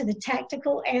transitioned to the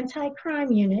Tactical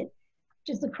Anti-Crime Unit,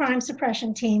 which is the crime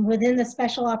suppression team within the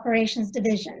Special Operations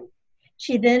Division.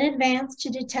 She then advanced to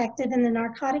detective in the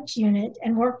Narcotics Unit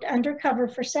and worked undercover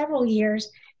for several years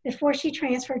before she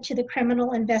transferred to the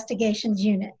Criminal Investigations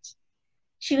Unit.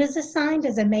 She was assigned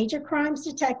as a major crimes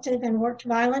detective and worked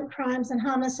violent crimes and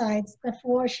homicides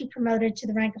before she promoted to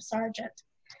the rank of sergeant.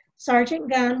 Sergeant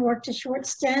Gunn worked a short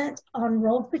stint on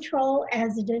road patrol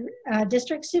as a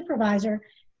district supervisor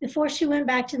before she went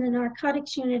back to the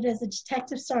Narcotics Unit as a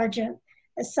detective sergeant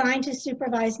assigned to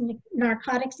supervise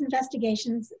narcotics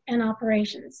investigations and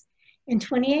operations. In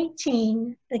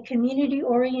 2018, the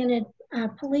Community-Oriented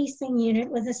Policing Unit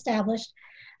was established,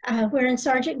 wherein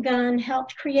Sergeant Gunn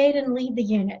helped create and lead the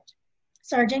unit.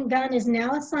 Sergeant Gunn is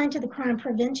now assigned to the Crime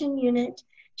Prevention Unit.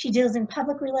 She deals in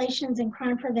public relations and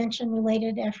crime prevention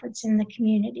related efforts in the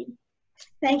community.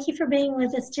 Thank you for being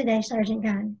with us today, Sergeant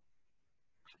Gunn.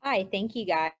 Hi, thank you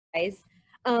guys.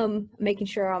 Making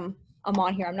sure I'm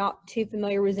on here. I'm not too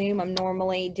familiar with Zoom. I'm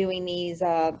normally doing these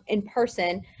in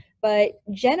person, but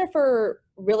Jennifer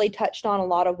really touched on a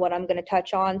lot of what I'm going to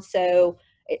touch on. So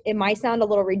it might sound a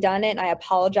little redundant. I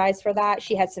apologize for that.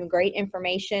 She had some great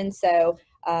information. So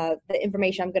the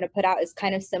information I'm going to put out is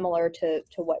kind of similar to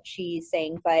what she's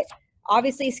saying, but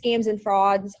obviously scams and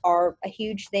frauds are a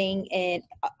huge thing in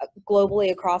globally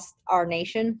across our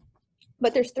nation.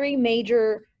 But there's three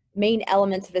main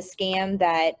elements of a scam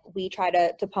that we try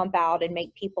to pump out and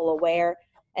make people aware.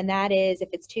 And that is, if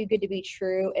it's too good to be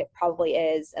true, it probably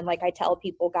is. And like I tell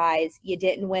people, guys, you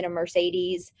didn't win a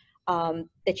Mercedes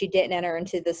that you didn't enter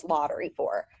into this lottery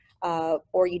for.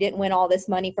 Or you didn't win all this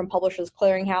money from Publishers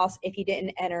Clearinghouse if you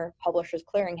didn't enter Publishers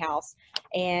Clearinghouse.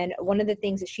 And one of the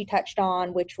things that she touched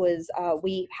on, which was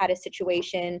we had a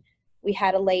situation, we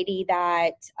had a lady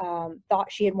that thought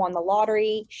she had won the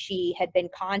lottery. She had been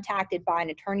contacted by an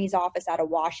attorney's office out of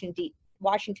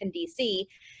Washington, D.C.,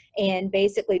 and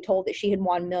basically told that she had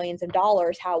won millions of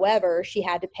dollars. However, she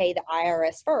had to pay the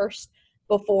IRS first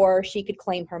before she could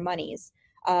claim her monies.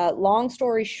 Long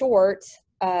story short,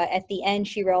 at the end,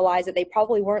 she realized that they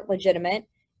probably weren't legitimate,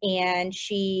 and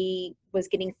she was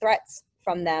getting threats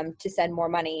from them to send more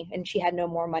money, and she had no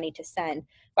more money to send.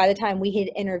 By the time we had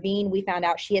intervened, we found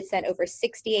out she had sent over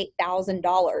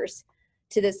 $68,000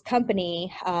 to this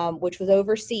company, which was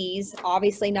overseas,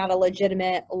 obviously not a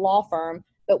legitimate law firm,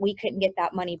 but we couldn't get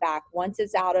that money back. Once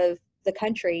it's out of the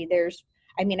country,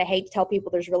 I hate to tell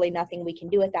people there's really nothing we can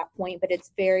do at that point, but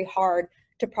it's very hard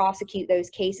to prosecute those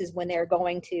cases when they're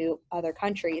going to other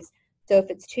countries. So if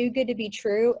it's too good to be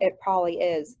true, it probably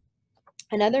is.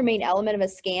 Another main element of a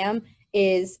scam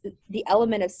is the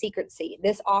element of secrecy.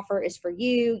 This offer is for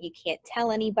you. You can't tell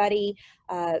anybody.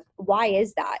 Why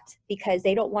is that? Because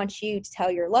they don't want you to tell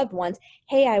your loved ones,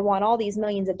 hey, I want all these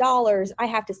millions of dollars. I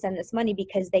have to send this money,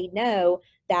 because they know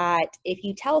that if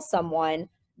you tell someone,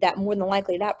 that more than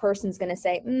likely that person's going to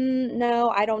say, no,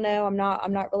 I don't know. I'm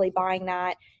not really buying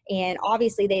that. And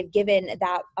obviously they've given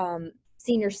that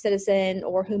senior citizen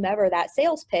or whomever that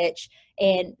sales pitch,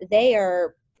 and they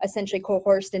are essentially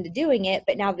coerced into doing it.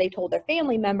 But now they told their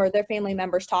family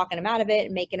member's talking them out of it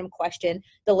and making them question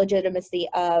the legitimacy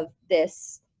of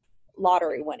this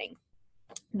lottery winning.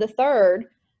 The third,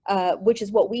 which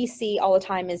is what we see all the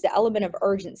time, is the element of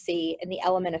urgency and the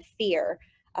element of fear.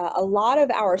 A lot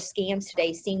of our scams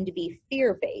today seem to be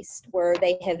fear-based, where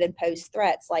they have imposed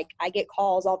threats. Like, I get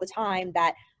calls all the time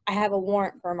that I have a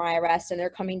warrant for my arrest and they're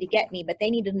coming to get me, but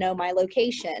they need to know my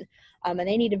location, and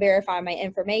they need to verify my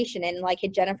information. And like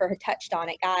Jennifer had touched on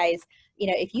it, guys, you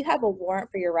know, if you have a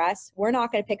warrant for your arrest, we're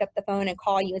not going to pick up the phone and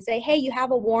call you and say, hey, you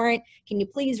have a warrant. Can you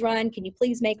please run? Can you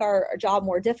please make our job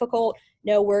more difficult?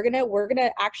 No, we're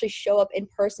gonna actually show up in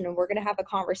person, and we're gonna have a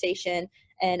conversation.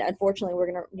 And unfortunately, we're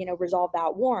gonna, you know, resolve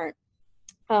that warrant.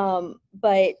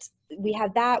 But we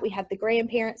have that. We have the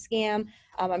grandparent scam.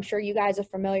 I'm sure you guys are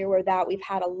familiar with that. We've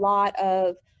had a lot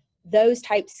of those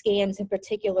type scams, in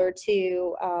particular to,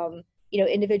 you know,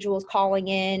 individuals calling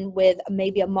in with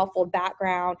maybe a muffled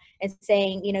background and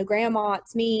saying, you know, grandma,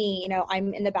 it's me, you know,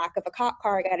 I'm in the back of a cop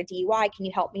car, I got a DUI, can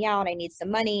you help me out? I need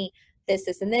some money,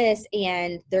 this, and this,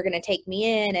 and they're going to take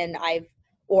me in, and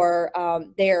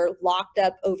they're locked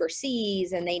up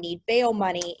overseas and they need bail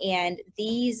money. And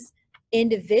these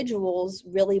individuals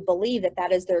really believe that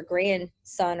that is their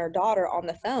grandson or daughter on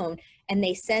the phone, and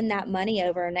they send that money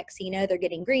over. And next thing you know, they're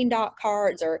getting Green Dot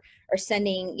cards or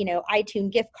sending, you know,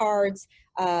 iTunes gift cards,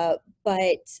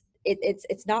 but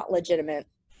it's not legitimate.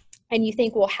 And you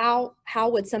think, well, how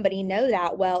would somebody know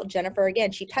that? Well, Jennifer,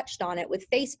 again, she touched on it with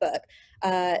Facebook.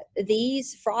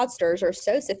 These fraudsters are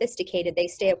so sophisticated, they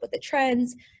stay up with the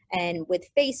trends. And with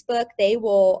Facebook, they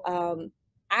will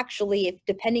actually, if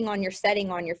depending on your setting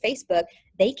on your Facebook,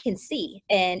 they can see.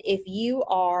 And if you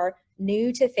are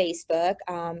new to Facebook,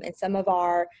 and some of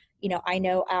our, you know, I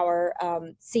know our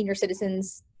senior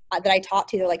citizens that I talk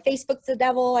to, they're like, Facebook's the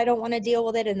devil, I don't want to deal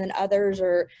with it. And then others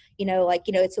are, you know, like,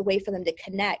 you know, it's a way for them to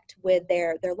connect with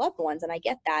their loved ones. And I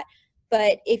get that.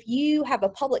 But if you have a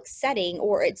public setting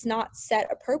or it's not set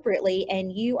appropriately,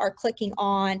 and you are clicking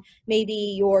on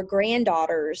maybe your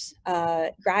granddaughter's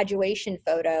graduation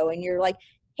photo, and you're like,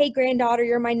 hey, granddaughter,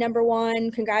 you're my number one,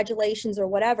 congratulations, or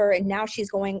whatever. And now she's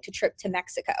going to trip to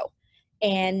Mexico.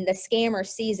 And the scammer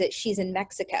sees that she's in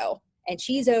Mexico and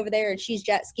she's over there and she's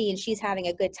jet ski and she's having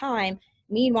a good time.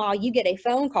 Meanwhile, you get a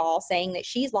phone call saying that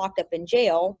she's locked up in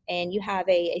jail, and you have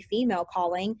a female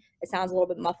calling. It sounds a little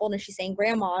bit muffled, and she's saying,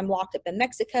 grandma, I'm locked up in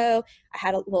Mexico. I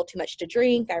had a little too much to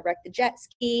drink. I wrecked the jet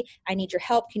ski. I need your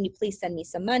help. Can you please send me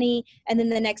some money? And then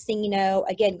the next thing you know,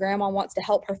 again, grandma wants to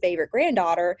help her favorite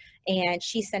granddaughter, and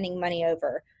she's sending money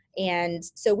over. And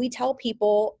so we tell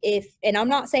people, and I'm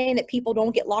not saying that people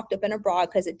don't get locked up and abroad,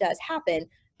 because it does happen,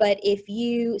 but if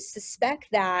you suspect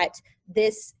that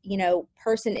this, you know,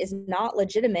 person is not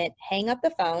legitimate, hang up the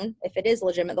phone. If it is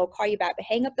legitimate, they'll call you back, but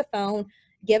hang up the phone,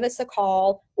 give us a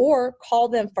call, or call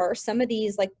them first. Some of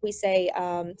these, like we say,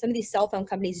 some of these cell phone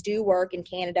companies do work in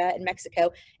Canada and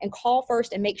Mexico, and call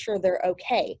first and make sure they're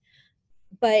okay.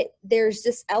 But there's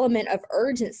this element of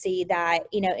urgency that,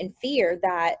 you know, and fear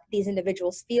that these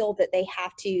individuals feel that they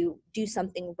have to do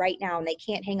something right now and they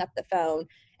can't hang up the phone.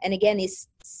 And again, these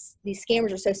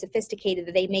scammers are so sophisticated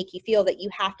that they make you feel that you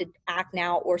have to act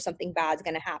now or something bad's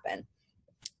going to happen.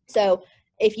 So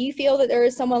if you feel that there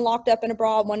is someone locked up and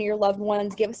abroad, one of your loved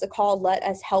ones, give us a call. Let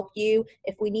us help you.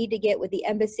 If we need to get with the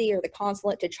embassy or the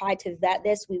consulate to try to vet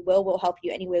this, we will. We'll help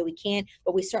you any way we can.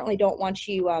 But we certainly don't want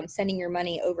you sending your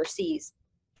money overseas.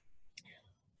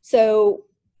 So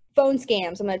phone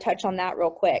scams, I'm going to touch on that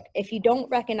real quick. If you don't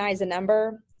recognize a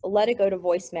number, let it go to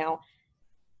voicemail.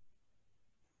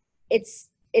 It's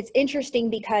interesting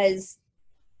because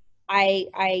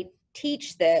I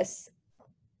teach this,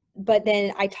 but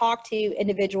then I talk to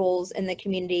individuals in the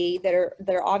community that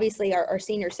are obviously our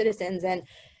senior citizens, and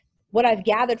what I've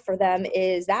gathered for them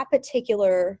is that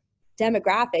particular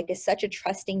demographic is such a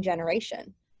trusting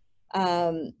generation.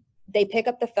 They pick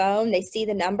up the phone, they see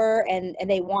the number, and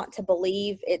they want to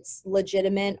believe it's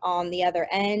legitimate on the other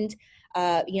end.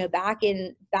 You know, back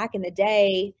in the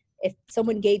day, if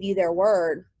someone gave you their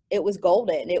word, it was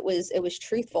golden. It was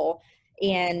truthful.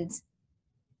 And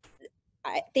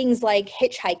things like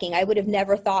hitchhiking, I would have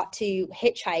never thought to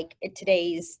hitchhike in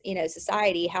today's, you know,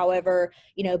 society. However,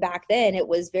 you know, back then it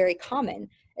was very common.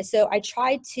 And so I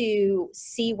tried to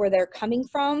see where they're coming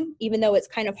from, even though it's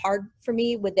kind of hard for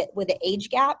me with the age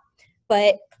gap.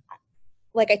 But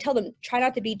like I tell them, try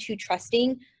not to be too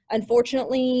trusting.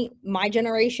 Unfortunately, my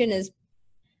generation is,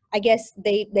 I guess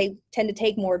they tend to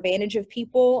take more advantage of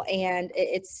people, and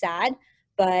it's sad.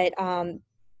 But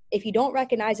if you don't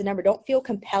recognize the number, don't feel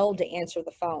compelled to answer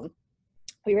the phone.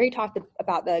 We already talked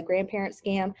about the grandparent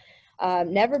scam.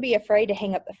 Never be afraid to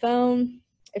hang up the phone.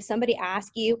 If somebody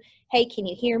asks you, hey, can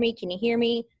you hear me? Can you hear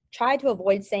me? Try to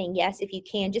avoid saying yes if you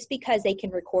can, just because they can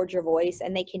record your voice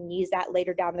and they can use that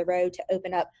later down the road to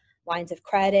open up lines of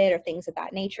credit or things of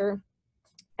that nature.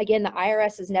 Again, the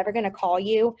IRS is never going to call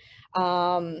you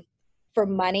for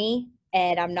money.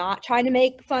 And I'm not trying to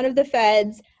make fun of the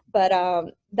feds, but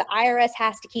the IRS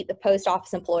has to keep the post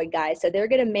office employed, guys. So they're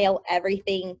going to mail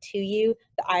everything to you.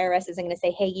 The IRS isn't going to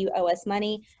say, hey, you owe us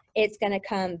money. It's going to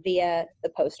come via the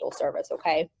postal service,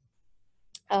 okay?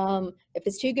 If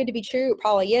it's too good to be true, it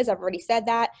probably is. I've already said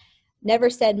that. Never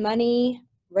said money.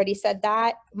 Already said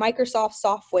that. Microsoft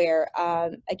software.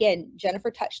 Again,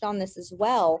 Jennifer touched on this as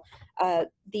well.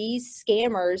 These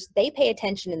scammers, they pay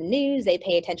attention to the news. They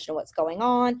pay attention to what's going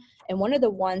on. And one of the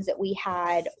ones that we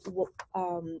had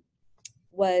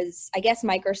was, I guess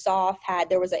Microsoft had,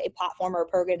 there was a platform or a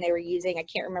program they were using. I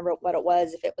can't remember what it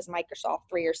was, if it was Microsoft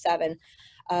 3 or 7.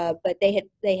 But they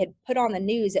had put on the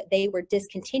news that they were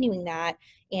discontinuing that.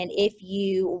 And if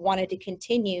you wanted to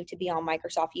continue to be on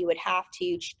Microsoft, you would have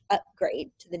to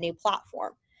upgrade to the new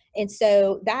platform. And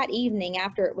so that evening,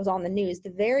 after it was on the news,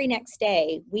 the very next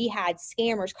day, we had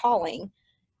scammers calling,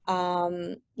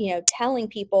 telling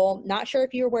people, not sure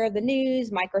if you're aware of the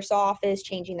news, Microsoft is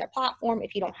changing their platform.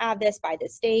 If you don't have this by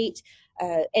this date,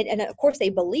 and of course they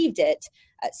believed it.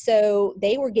 So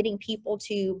they were getting people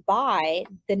to buy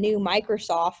the new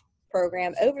Microsoft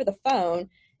program over the phone.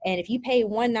 And if you pay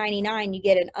 $199, you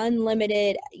get an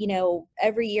unlimited,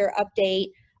 every year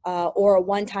update or a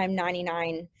one-time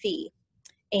 $99 fee.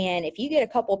 And if you get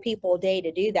a couple people a day to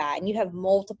do that, and you have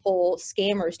multiple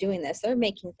scammers doing this, they're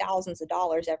making thousands of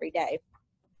dollars every day.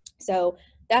 So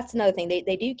that's another thing.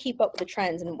 They do keep up with the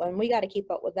trends, and we got to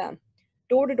keep up with them.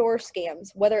 Door-to-door scams,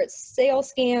 whether it's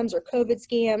sales scams or COVID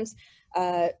scams,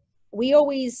 we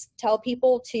always tell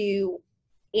people to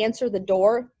answer the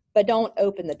door, but don't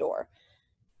open the door.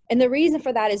 And the reason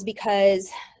for that is because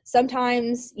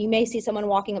sometimes you may see someone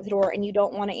walking up the door and you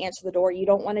don't want to answer the door. You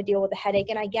don't want to deal with the headache,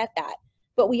 and I get that.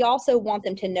 But we also want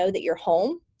them to know that you're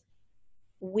home.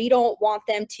 We don't want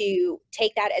them to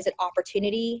take that as an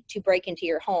opportunity to break into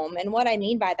your home. And what I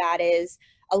mean by that is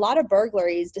a lot of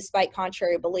burglaries, despite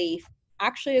contrary belief,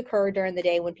 actually occur during the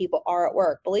day when people are at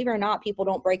work. Believe it or not, people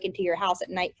don't break into your house at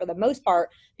night for the most part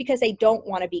because they don't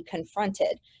want to be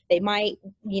confronted. They might,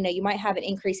 you might have an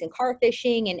increase in car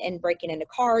fishing and breaking into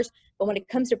cars, but when it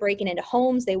comes to breaking into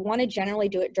homes, they want to generally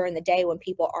do it during the day when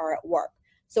people are at work.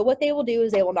 So what they will do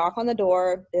is they will knock on the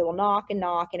door, they will knock, and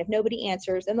if nobody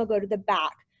answers, then they'll go to the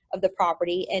back of the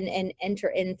property and enter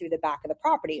in through the back of the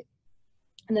property.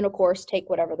 And then, of course, take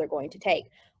whatever they're going to take.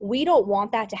 We don't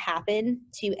want that to happen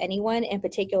to anyone, in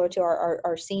particular to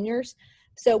our seniors.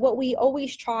 So what we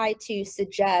always try to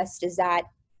suggest is that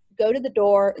go to the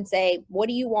door and say, what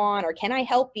do you want, or can I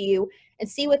help you, and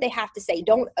see what they have to say.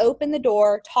 Don't open the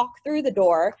door, talk through the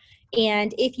door.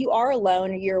 And if you are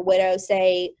alone or you're a widow,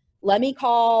 say, let me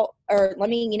call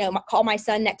my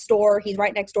son next door. He's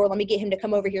right next door. Let me get him to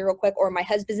come over here real quick. Or my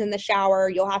husband's in the shower.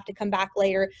 You'll have to come back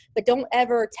later. But don't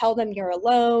ever tell them you're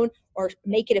alone or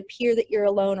make it appear that you're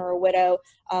alone or a widow.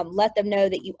 Let them know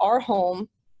that you are home,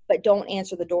 but don't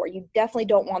answer the door. You definitely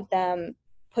don't want them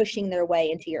pushing their way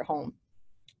into your home.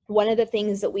 One of the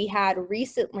things that we had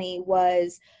recently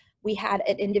was we had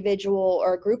an individual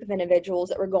or a group of individuals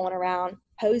that were going around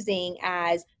posing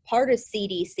as part of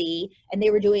CDC, and they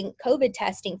were doing COVID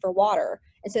testing for water.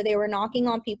 And so they were knocking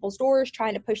on people's doors,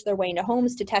 trying to push their way into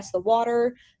homes to test the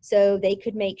water so they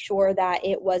could make sure that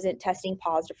it wasn't testing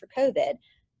positive for COVID.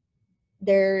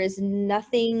 There is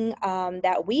nothing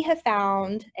that we have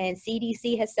found, and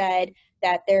CDC has said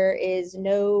that there is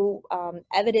no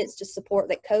evidence to support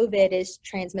that COVID is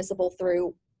transmissible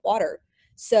through water.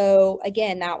 So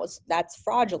again, that's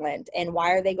fraudulent. And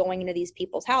why are they going into these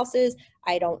people's houses?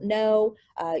 I don't know.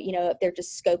 If they're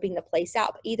just scoping the place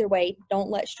out. But either way, don't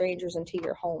let strangers into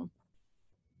your home.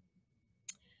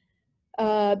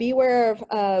 Beware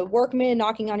of workmen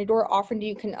knocking on your door, offering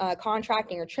you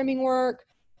contracting or trimming work.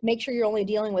 Make sure you're only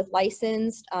dealing with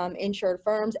licensed, insured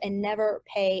firms, and never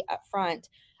pay up front.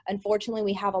 Unfortunately,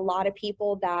 we have a lot of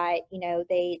people that,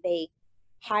 they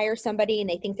hire somebody and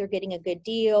they think they're getting a good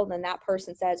deal. Then that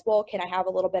person says, well, can I have a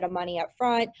little bit of money up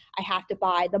front? I have to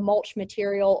buy the mulch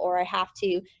material, or I have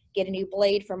to get a new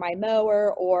blade for my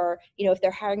mower, or, if they're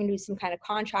hiring to do some kind of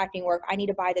contracting work, I need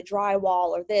to buy the drywall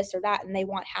or this or that, and they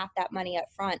want half that money up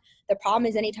front. The problem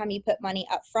is anytime you put money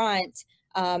up front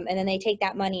and then they take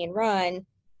that money and run,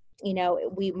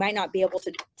 we might not be able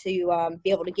to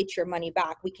be able to get your money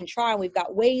back. We can try, and we've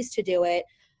got ways to do it.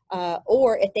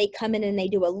 Or if they come in and they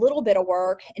do a little bit of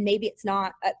work and maybe it's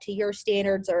not up to your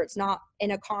standards or it's not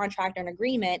in a contract or an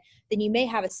agreement, then you may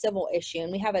have a civil issue.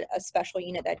 And we have a special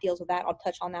unit that deals with that. I'll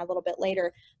touch on that a little bit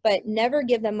later. But never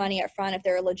give them money up front. If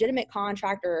they're a legitimate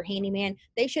contractor or handyman,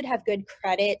 they should have good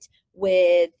credit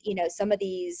with, you know, some of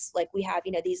these, like we have,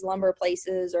 you know, these lumber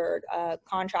places or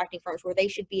contracting firms where they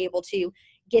should be able to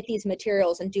get these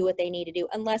materials and do what they need to do,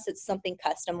 unless it's something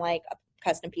custom, like a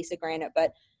custom piece of granite.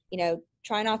 But, you know,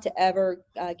 try not to ever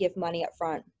give money up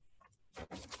front.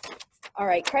 All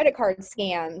right, credit card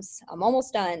scams. I'm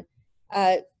almost done.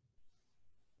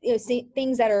 You know, see,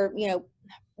 things that are, you know,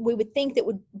 we would think that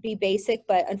would be basic,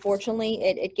 but unfortunately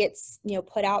it gets, you know,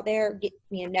 put out there.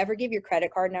 You know, never give your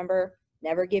credit card number,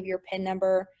 never give your PIN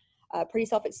number. Pretty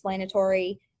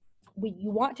self-explanatory.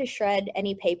 You want to shred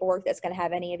any paperwork that's going to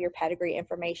have any of your pedigree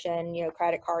information, you know,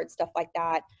 credit cards, stuff like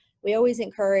that. We always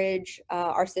encourage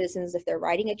our citizens, if they're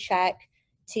writing a check,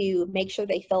 to make sure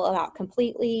they fill it out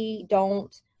completely.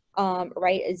 Don't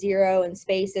write a zero in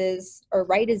spaces, or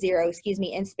write a zero, excuse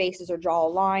me, in spaces, or draw a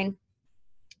line.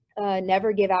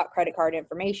 Never give out credit card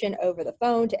information over the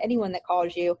phone to anyone that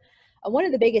calls you. One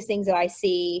of the biggest things that I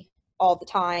see all the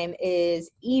time is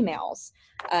emails.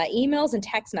 Emails and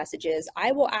text messages.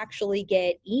 I will actually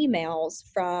get emails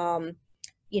from,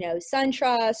 you know,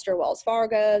 SunTrust or Wells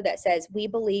Fargo that says, we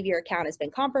believe your account has been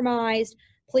compromised.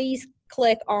 Please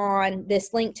click on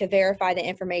this link to verify the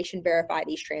information, verify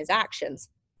these transactions.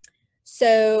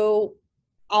 So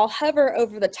I'll hover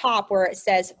over the top where it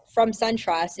says from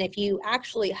SunTrust, and if you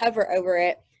actually hover over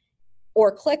it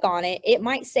or click on it, it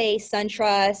might say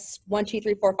SunTrust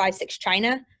 12345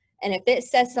 China. And if it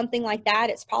says something like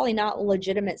that, it's probably not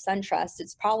legitimate SunTrust.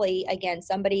 It's probably, again,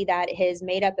 somebody that has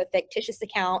made up a fictitious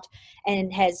account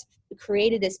and has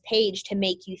created this page to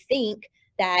make you think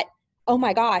that, oh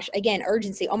my gosh, again,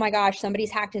 urgency. Oh my gosh,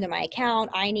 somebody's hacked into my account.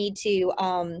 I need to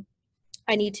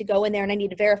go in there and I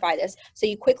need to verify this. So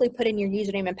you quickly put in your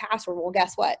username and password. Well,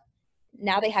 guess what?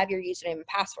 Now they have your username and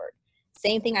password.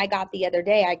 Same thing I got the other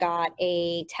day. I got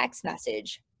a text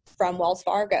message from Wells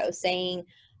Fargo saying,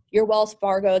 your Wells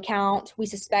Fargo account, we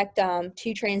suspect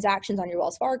 2 transactions on your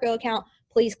Wells Fargo account.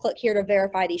 Please click here to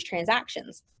verify these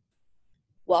transactions.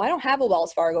 Well, I don't have a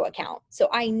Wells Fargo account, so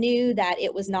I knew that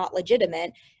it was not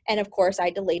legitimate. And of course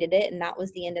I deleted it, and that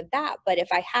was the end of that. But if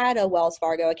I had a Wells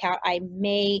Fargo account,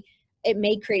 it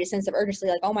may create a sense of urgency,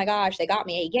 like, oh my gosh, they got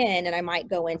me again, and I might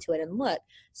go into it and look.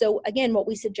 So again, what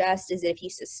we suggest is if you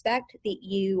suspect that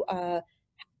you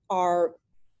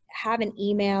have an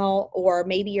email, or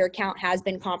maybe your account has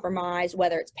been compromised,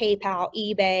 whether it's PayPal,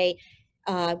 eBay,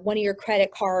 one of your credit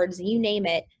cards, you name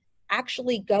it,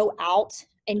 actually go out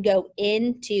and go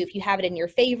into, if you have it in your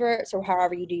favorites or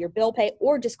however you do your bill pay,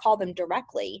 or just call them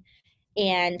directly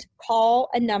and call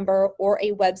a number or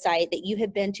a website that you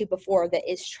have been to before that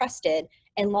is trusted,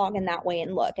 and log in that way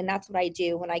and look. And that's what I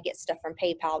do when I get stuff from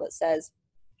PayPal that says,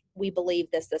 we believe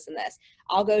this, this, and this.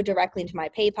 I'll go directly into my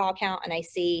PayPal account and I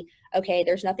see, okay,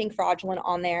 there's nothing fraudulent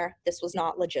on there. This was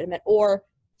not legitimate. Or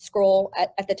scroll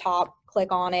at the top,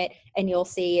 click on it, and you'll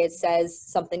see it says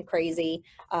something crazy.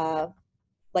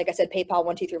 Like I said, PayPal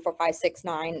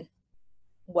 1234569,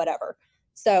 whatever.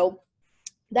 So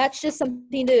that's just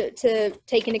something to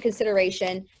take into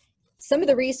consideration. Some of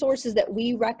the resources that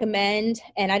we recommend,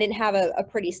 and I didn't have a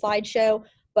pretty slideshow,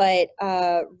 but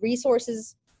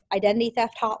resources, Identity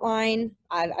Theft Hotline,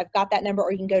 I've got that number,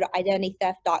 or you can go to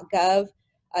identitytheft.gov.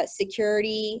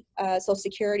 Security, Social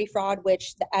Security fraud,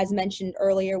 which, as mentioned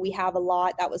earlier, we have a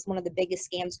lot. That was one of the biggest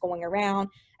scams going around.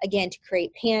 Again, to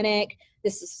create panic.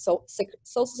 This is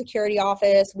Social Security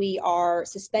office. We are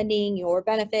suspending your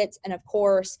benefits. And of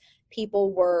course,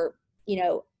 people were, you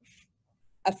know,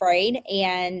 afraid,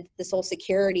 and the Social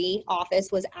Security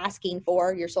office was asking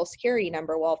for your Social Security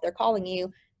number. Well, if they're calling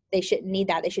you, they shouldn't need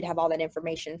that. They should have all that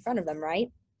information in front of them, right?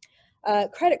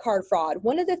 Credit card fraud.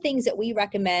 One of the things that we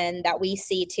recommend that we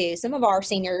see too, some of our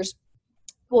seniors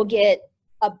will get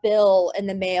a bill in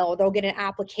the mail. They'll get an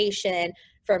application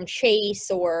from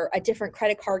Chase or a different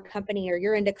credit card company, or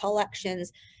you're into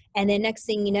collections. And then next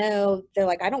thing you know, they're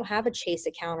like, I don't have a Chase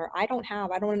account, or I don't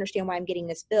understand why I'm getting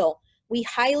this bill. We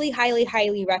highly, highly,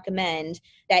 highly recommend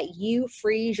that you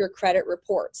freeze your credit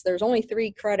reports. There's only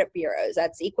 3 credit bureaus.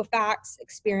 That's Equifax,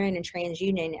 Experian, and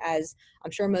TransUnion, as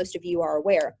I'm sure most of you are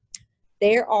aware.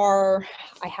 There are,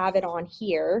 I have it on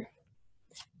here.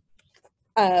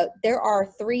 There are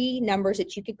 3 numbers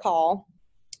that you could call.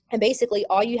 And basically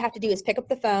all you have to do is pick up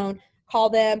the phone, call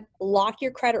them, lock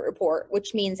your credit report,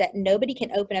 which means that nobody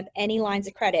can open up any lines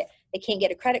of credit. They can't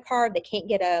get a credit card. They can't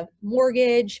get a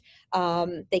mortgage.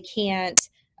 They can't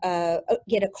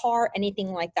get a car,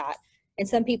 anything like that. And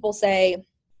some people say,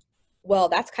 well,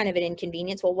 that's kind of an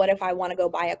inconvenience. Well, what if I want to go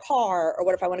buy a car, or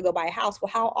what if I want to go buy a house?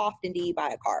 Well, how often do you buy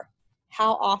a car?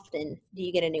 How often do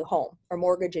you get a new home or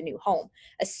mortgage a new home,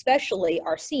 especially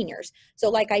our seniors? So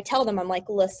like I tell them, I'm like,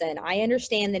 listen, I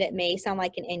understand that it may sound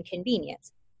like an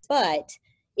inconvenience, but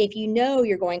if you know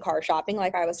you're going car shopping,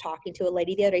 like I was talking to a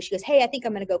lady the other day, she goes, hey, I think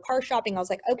I'm going to go car shopping. I was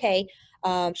like, okay.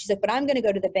 She's like, but I'm going to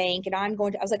go to the bank and I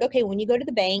was like, okay, when you go to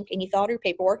the bank and you fill out your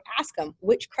paperwork, ask them,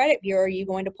 which credit bureau are you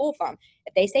going to pull from?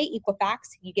 If they say Equifax,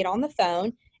 you get on the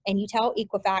phone and you tell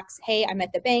Equifax, hey, I'm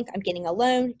at the bank, I'm getting a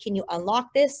loan. Can you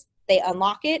unlock this? They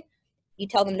unlock it. You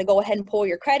tell them to go ahead and pull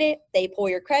your credit. They pull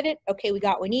your credit. Okay, we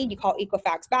got what we need. You call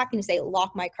Equifax back and you say,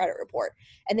 lock my credit report.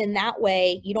 And then that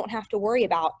way you don't have to worry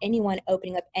about anyone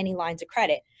opening up any lines of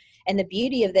credit. And the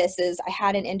beauty of this is I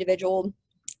had an individual,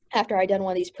 after I done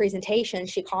one of these presentations,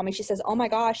 she called me, she says, oh my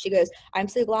gosh, she goes, I'm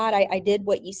so glad I did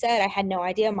what you said. I had no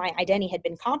idea my identity had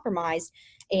been compromised.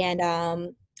 And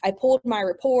I pulled my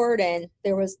report and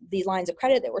there was these lines of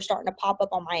credit that were starting to pop up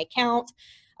on my account.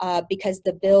 Because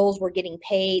the bills were getting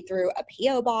paid through a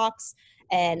PO box.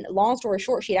 And long story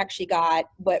short, she actually got,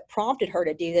 what prompted her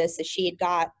to do this is she had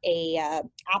got a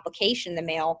application in the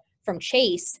mail from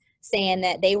Chase saying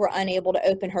that they were unable to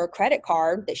open her credit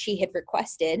card that she had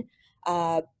requested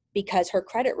because her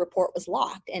credit report was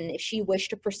locked. And if she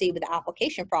wished to proceed with the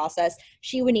application process,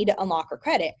 she would need to unlock her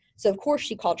credit. So of course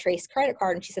she called Trace Credit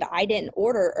Card and she said, I didn't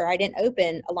order or I didn't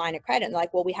open a line of credit. And they're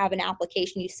like, well, we have an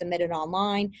application you submitted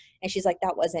online. And she's like,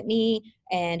 that wasn't me.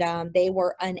 And they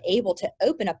were unable to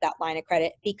open up that line of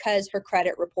credit because her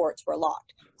credit reports were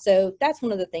locked. So that's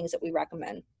one of the things that we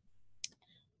recommend.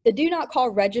 The Do Not Call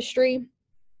registry,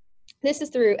 this is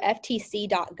through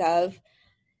ftc.gov.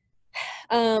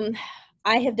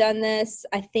 I have done this.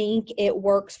 I think it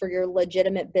works for your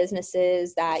legitimate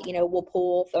businesses that, you know, will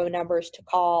pull phone numbers to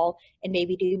call and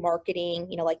maybe do marketing,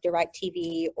 you know, like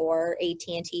DirecTV or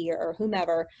AT&T or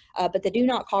whomever. But the Do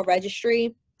Not Call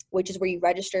registry, which is where you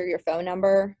register your phone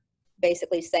number,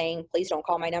 basically saying, please don't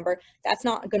call my number. That's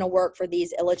not going to work for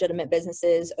these illegitimate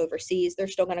businesses overseas. They're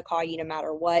still going to call you no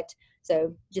matter what.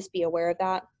 So just be aware of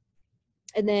that.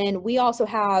 And then we also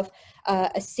have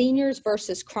a seniors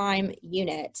versus crime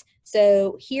unit.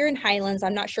 So here in Highlands,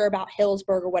 I'm not sure about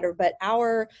Hillsburg or whatever, but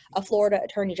our Florida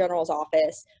Attorney General's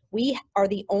office, we are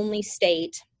the only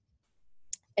state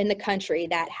in the country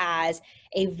that has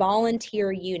a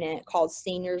volunteer unit called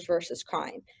Seniors versus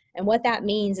Crime. And what that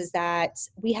means is that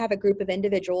we have a group of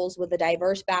individuals with a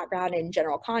diverse background in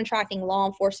general contracting, law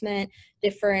enforcement,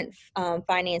 different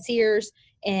financiers.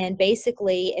 And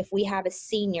basically, if we have a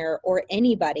senior or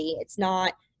anybody, it's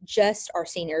not just our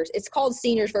seniors. It's called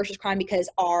Seniors versus Crime because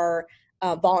our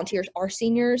volunteers are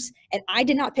seniors. And I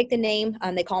did not pick the name.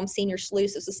 They call them Senior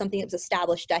Sleuths. This is something that was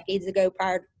established decades ago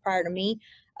prior to me.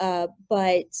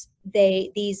 But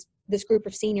this group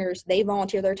of seniors, they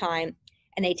volunteer their time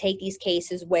and they take these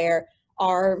cases where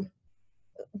are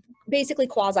basically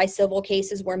quasi-civil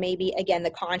cases where maybe, again,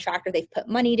 the contractor, they've put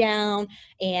money down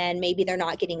and maybe they're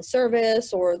not getting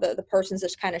service or the person's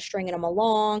just kind of stringing them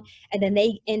along. And then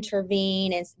they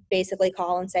intervene and basically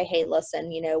call and say, hey,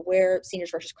 listen, you know, we're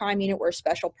Seniors versus Crime Unit. We're a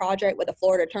special project with the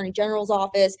Florida Attorney General's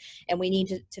office, and we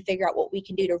need to figure out what we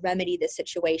can do to remedy this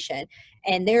situation.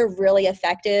 And they're really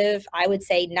effective. I would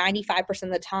say 95%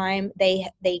 of the time they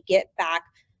get back,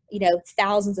 you know,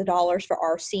 thousands of dollars for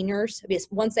our seniors. Because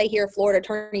once they hear Florida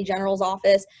Attorney General's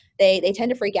office, they tend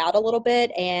to freak out a little bit,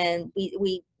 and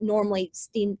we normally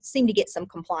seem to get some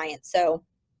compliance. So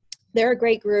they're a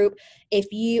great group.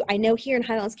 I know here in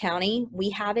Highlands County, we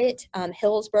have it.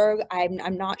 Hillsburg,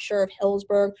 I'm not sure if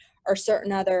Hillsburg or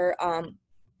certain other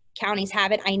counties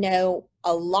have it. I know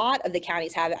a lot of the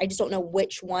counties have it. I just don't know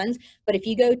which ones. But if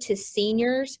you go to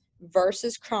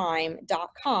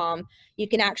seniorsversuscrime.com, you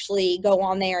can actually go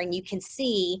on there and you can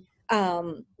see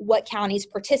what counties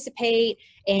participate.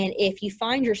 And if you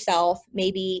find yourself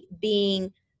maybe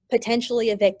being potentially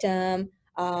a victim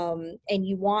and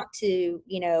you want to,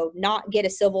 you know, not get a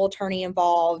civil attorney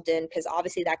involved, and because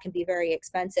obviously that can be very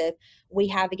expensive, we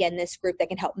have, again, this group that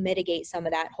can help mitigate some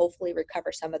of that, hopefully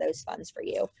recover some of those funds for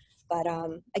you. But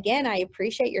again, I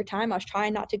appreciate your time. I was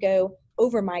trying not to go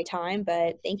over my time,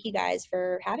 but thank you guys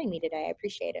for having me today. I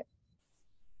appreciate it.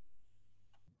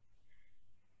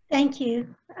 Thank you,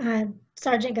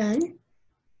 Sergeant Gunn.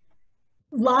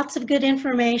 Lots of good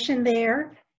information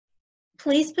there.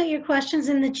 Please put your questions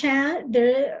in the chat.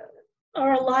 There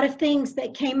are a lot of things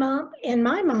that came up in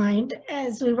my mind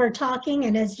as we were talking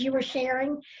and as you were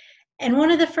sharing. And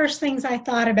one of the first things I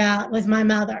thought about was my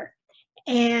mother.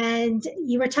 And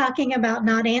you were talking about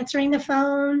not answering the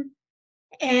phone.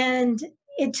 And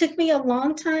it took me a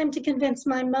long time to convince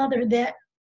my mother that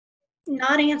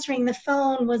not answering the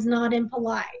phone was not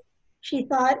impolite. She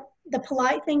thought the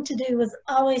polite thing to do was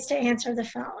always to answer the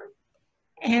phone.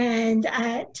 And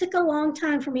it took a long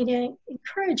time for me to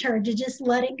encourage her to just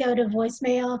let it go to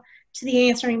voicemail, to the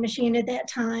answering machine at that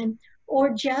time,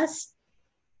 or just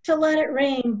to let it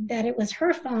ring, that it was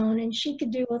her phone and she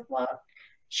could do with what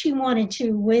she wanted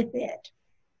to with it.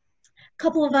 A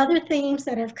couple of other themes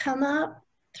that have come up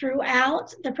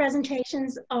throughout the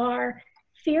presentations are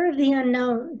fear of the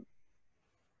unknown.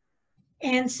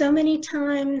 And so many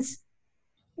times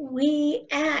we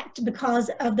act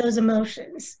because of those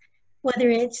emotions, whether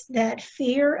it's that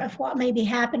fear of what may be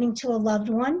happening to a loved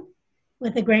one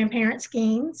with the grandparent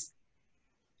schemes,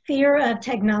 fear of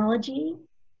technology,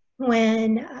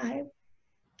 when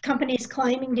companies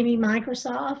claiming to be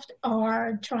Microsoft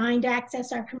are trying to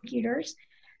access our computers,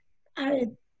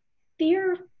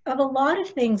 fear of a lot of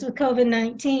things with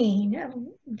COVID-19.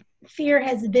 Fear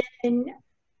has been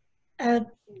a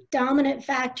dominant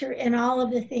factor in all of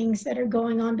the things that are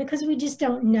going on because we just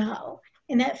don't know,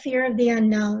 and that fear of the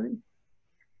unknown.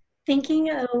 Thinking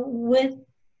with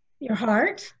your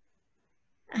heart.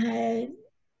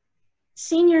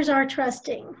 Seniors are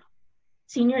trusting.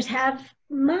 Seniors have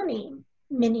money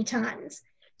many times.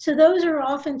 So those are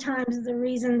oftentimes the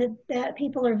reason that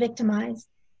people are victimized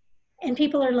and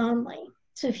people are lonely.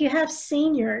 So if you have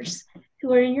seniors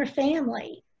who are in your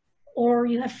family, or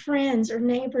you have friends or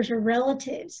neighbors or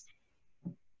relatives,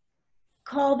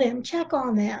 call them, check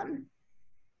on them,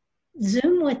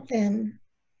 Zoom with them,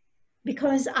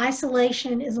 because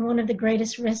isolation is one of the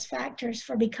greatest risk factors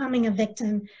for becoming a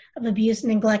victim of abuse,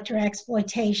 neglect, or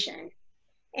exploitation.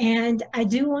 And I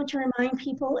do want to remind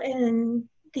people, in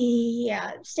the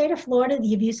state of Florida,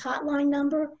 the Abuse Hotline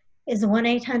number is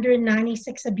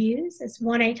 1-800-96-ABUSE. It's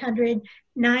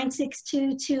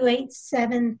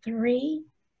 1-800-962-2873.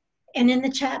 And in the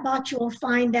chat box, you will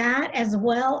find that, as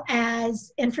well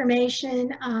as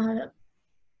information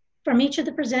from each of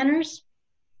the presenters,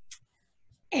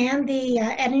 and the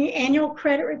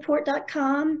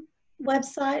annualcreditreport.com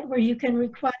website, where you can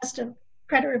request a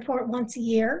credit report once a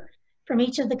year from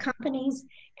each of the companies.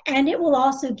 And it will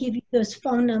also give you those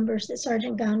phone numbers that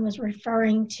Sergeant Gunn was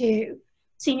referring to.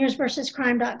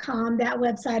 seniorsversuscrime.com, that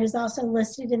website is also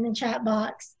listed in the chat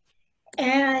box.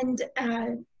 And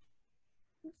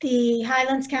the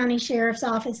Highlands County Sheriff's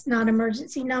Office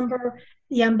non-emergency number,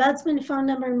 the Ombudsman phone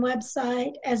number and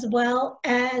website, as well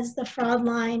as the fraud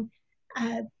line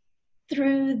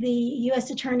through the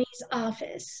U.S. Attorney's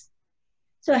Office.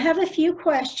 So I have a few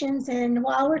questions, and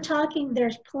while we're talking,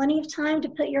 there's plenty of time to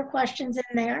put your questions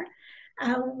in there.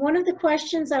 One of the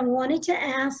questions I wanted to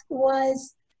ask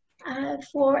was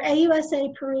for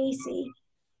AUSA Parisi,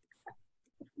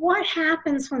 what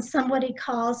happens when somebody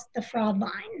calls the fraud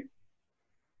line?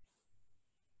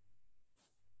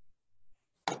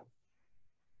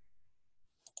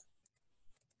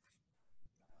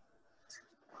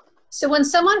 So when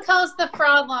someone calls the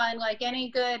fraud line, like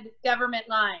any good government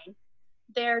line,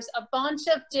 there's a bunch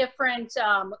of different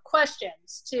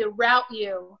questions to route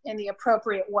you in the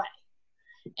appropriate way.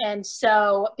 And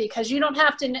so, because you don't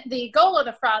have to, the goal of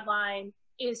the fraud line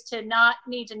is to not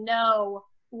need to know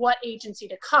what agency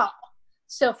to call.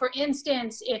 So for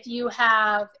instance, if you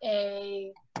have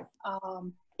a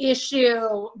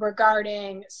issue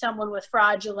regarding someone with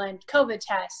fraudulent COVID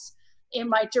tests, it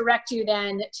might direct you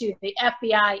then to the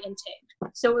FBI intake.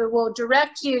 So it will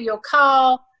direct you, you'll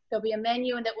call, there'll be a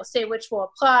menu and that will say which will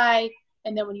apply.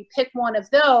 And then when you pick one of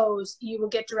those, you will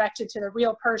get directed to the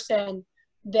real person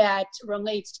that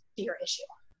relates to your issue.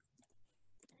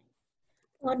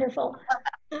 Wonderful.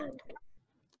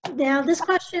 Now this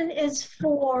question is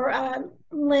for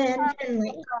Lynn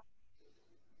Finley.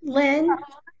 Lynn,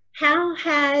 how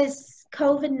has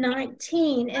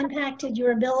COVID-19 impacted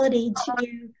your ability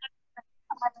to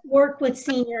work with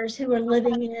seniors who are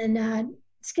living in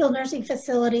skilled nursing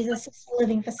facilities, assisted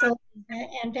living facilities,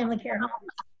 and family care homes?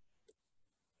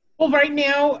 Well, right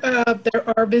now, there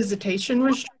are visitation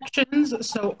restrictions,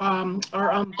 so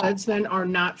our ombudsmen are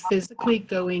not physically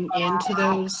going into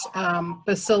those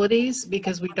facilities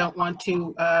because we don't want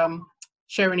to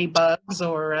share any bugs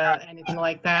or anything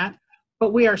like that.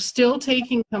 But we are still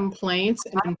taking complaints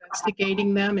and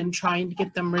investigating them and trying to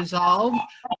get them resolved.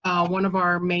 One of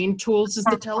our main tools is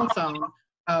the telephone,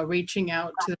 reaching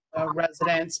out to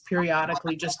residents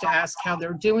periodically just to ask how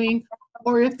they're doing,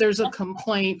 or if there's a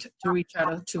complaint, to reach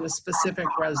out to a specific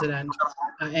resident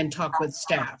and talk with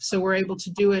staff. So we're able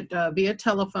to do it via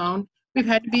telephone. We've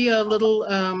had to be a little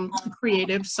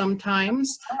creative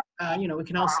sometimes. You know, we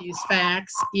can also use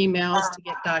fax, emails to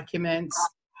get documents.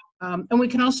 And we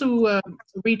can also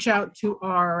reach out to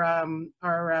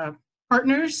our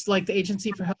partners like the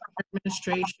Agency for Health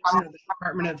Administration or the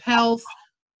Department of Health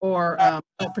or Child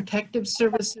Protective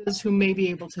Services who may be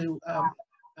able to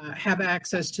have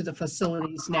access to the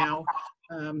facilities now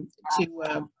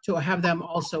to have them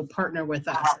also partner with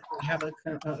us if we have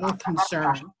a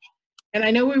concern. And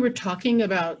I know we were talking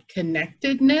about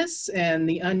connectedness and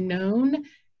the unknown,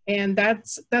 and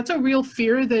that's a real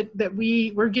fear that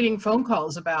we're getting phone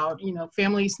calls about, you know,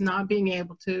 families not being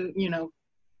able to, you know,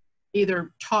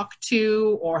 either talk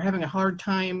to or having a hard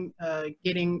time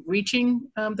reaching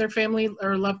their family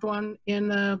or loved one in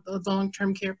the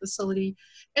long-term care facility,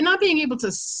 and not being able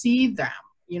to see them.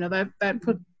 You know, that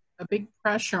put a big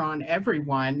pressure on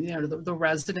everyone, you know, the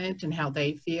resident and how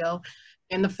they feel,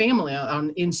 and the family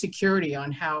on insecurity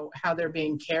on how they're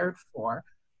being cared for.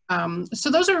 So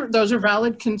those are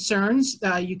valid concerns.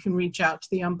 You can reach out to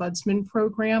the Ombudsman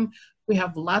program. We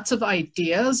have lots of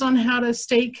ideas on how to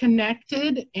stay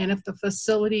connected, and if the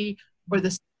facility or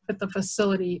the staff at the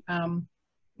facility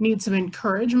needs some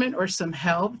encouragement or some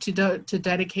help to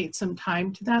dedicate some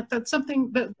time to that, that's something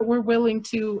that we're willing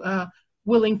to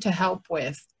help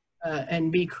with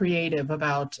and be creative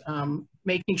about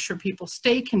making sure people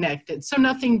stay connected so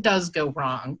nothing does go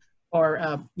wrong, or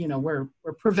you know, we're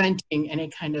preventing any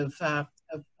kind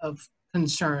of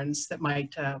concerns that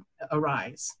might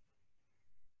arise.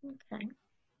 Okay.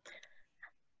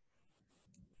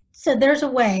 So there's a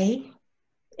way.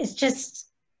 It's just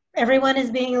everyone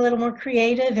is being a little more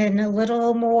creative and a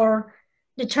little more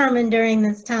determined during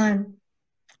this time.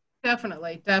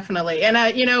 Definitely, definitely.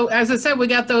 And you know, as I said, we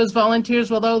got those volunteers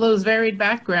with all those varied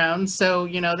backgrounds. So,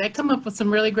 you know, they come up with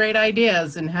some really great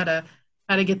ideas and how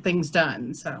to get things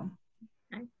done. So.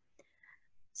 Okay.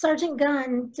 Sergeant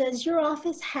Gunn, does your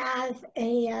office have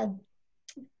a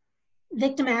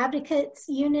victim advocates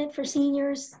unit for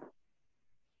seniors?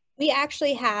 We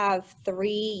actually have 3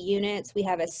 units. We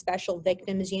have a special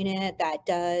victims unit that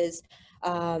does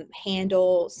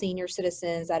handle senior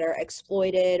citizens that are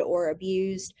exploited or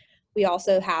abused. We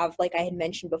also have, like I had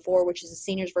mentioned before, which is a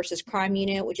seniors versus crime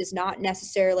unit, which is not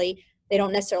necessarily, they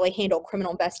don't necessarily handle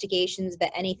criminal investigations,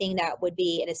 but anything that would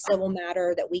be in a civil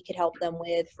matter that we could help them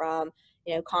with, from,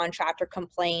 you know, contractor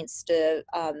complaints to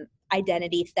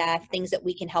identity theft, things that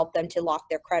we can help them to lock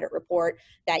their credit report.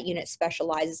 That unit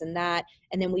specializes in that.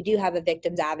 And then we do have a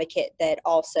victims advocate that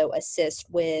also assists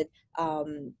with,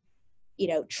 you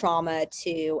know, trauma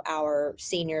to our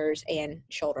seniors and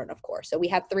children, of course. So we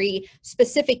have 3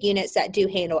 specific units that do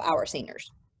handle our seniors.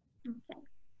 Okay,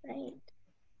 great.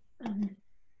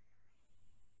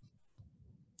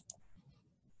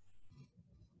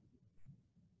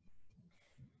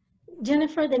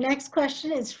 Jennifer, the next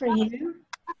question is for you.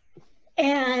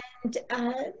 And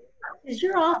does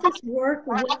your office work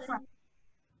with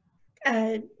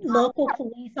local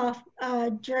police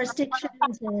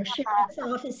jurisdictions or sheriff's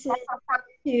offices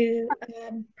to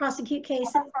prosecute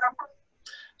cases?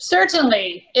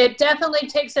 Certainly. It definitely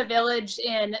takes a village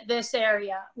in this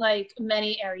area, like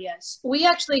many areas. We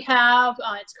actually have,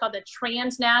 it's called the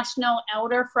Transnational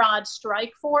Elder Fraud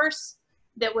Strike Force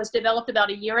that was developed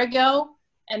about a year ago.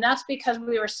 And that's because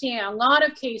we were seeing a lot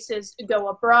of cases go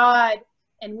abroad,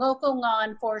 and local law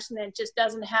enforcement just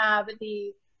doesn't have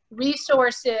the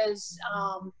resources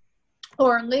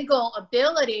or legal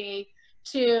ability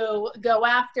to go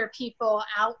after people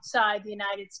outside the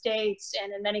United States,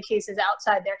 and in many cases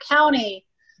outside their county.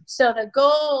 So the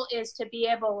goal is to be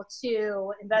able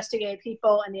to investigate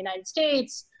people in the United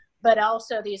States, but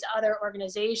also these other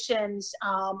organizations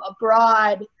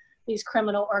abroad, these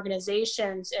criminal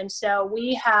organizations. And so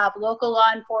we have local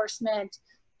law enforcement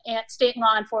and state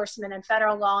law enforcement and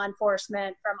federal law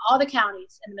enforcement from all the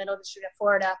counties in the Middle District of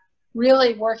Florida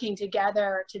really working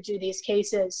together to do these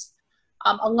cases.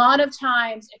 A lot of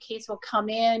times a case will come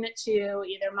in to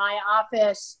either my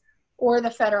office or the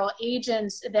federal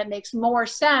agents that makes more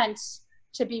sense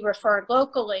to be referred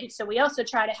locally. So we also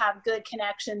try to have good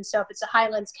connections. So if it's a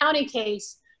Highlands County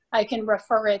case, I can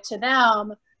refer it to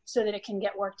them so that it can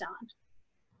get worked on.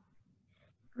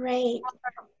 Great.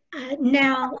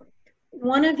 Now,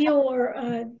 one of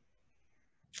your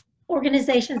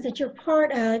organizations that you're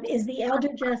part of is the Elder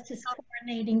Justice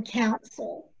Coordinating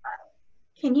Council.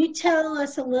 Can you tell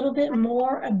us a little bit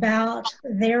more about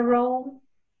their role?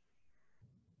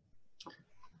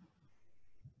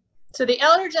 So the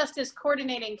Elder Justice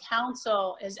Coordinating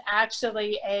Council is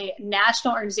actually a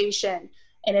national organization,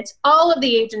 and it's all of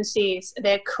the agencies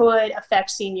that could affect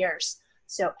seniors.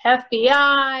 So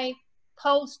FBI,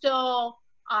 Postal,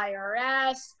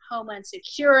 IRS, Homeland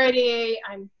Security.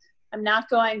 I'm not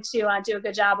going to do a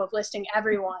good job of listing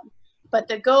everyone, but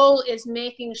the goal is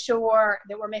making sure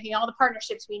that we're making all the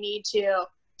partnerships we need to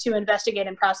to investigate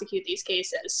and prosecute these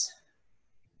cases.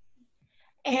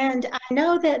 And I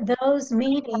know that those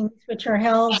meetings, which are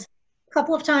held a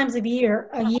couple of times a year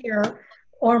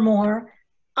or more,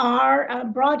 are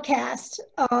broadcast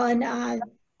on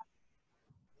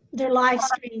their live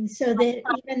stream, so that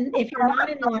even if you're not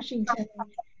in Washington,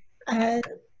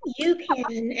 you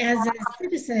can, as a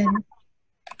citizen,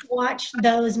 watch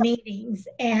those meetings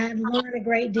and learn a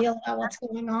great deal about what's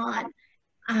going on.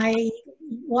 I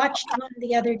watched one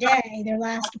the other day, their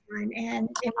last one, and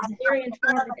it was very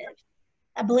informative.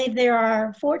 I believe there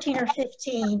are 14 or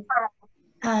 15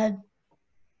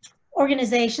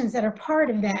 organizations that are part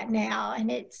of that now,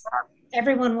 and it's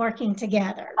everyone working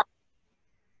together.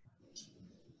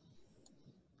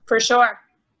 For sure.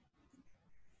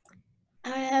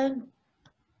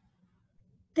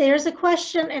 There's a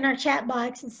question in our chat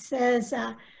box that says,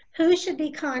 who should be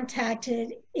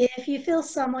contacted if you feel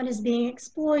someone is being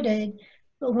exploited,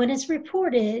 but when it's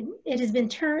reported, it has been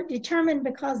determined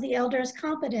because the elder is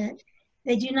competent,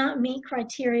 they do not meet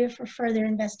criteria for further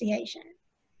investigation?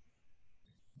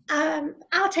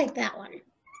 I'll take that one.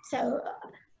 So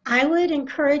I would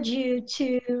encourage you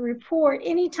to report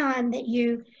anytime that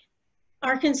you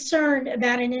are concerned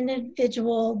about an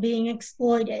individual being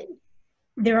exploited.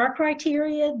 There are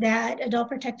criteria that Adult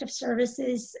Protective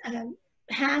Services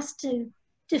has to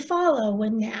follow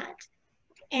when that.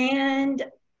 And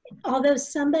although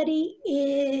somebody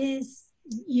is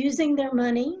using their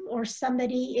money or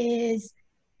somebody is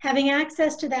having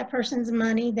access to that person's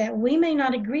money that we may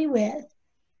not agree with,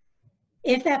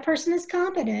 if that person is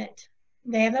competent,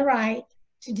 they have the right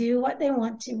to do what they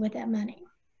want to with that money,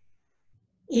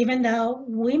 even though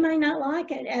we might not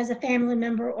like it as a family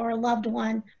member or a loved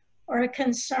one or a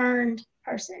concerned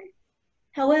person.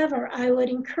 However, I would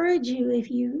encourage you,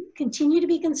 if you continue to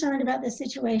be concerned about the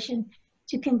situation,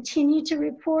 to continue to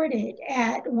report it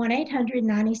at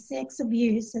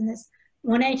 1-800-96-ABUSE, and this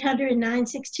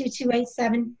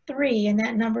 1-800-962-2873, and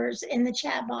that number is in the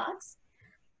chat box.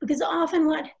 Because often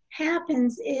what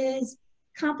happens is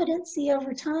competency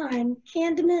over time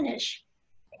can diminish.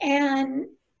 And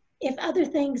if other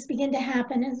things begin to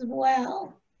happen as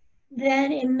well,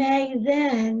 then it may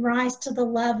then rise to the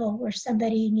level where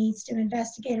somebody needs to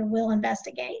investigate or will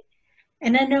investigate.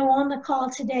 And I know on the call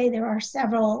today there are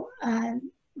several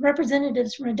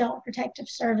representatives from Adult Protective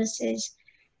Services.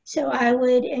 So I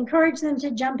would encourage them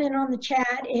to jump in on the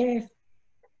chat if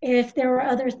there were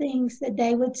other things that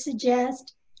they would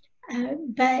suggest.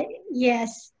 But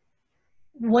yes,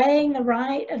 weighing the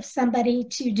right of somebody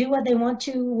to do what they want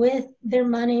to with their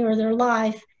money or their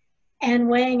life, and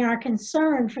weighing our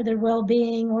concern for their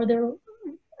well-being or their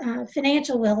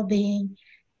financial well-being,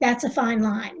 that's a fine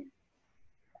line.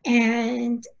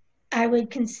 And I would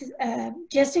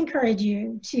just encourage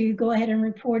you to go ahead and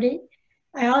report it.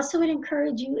 I also would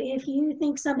encourage you, if you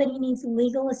think somebody needs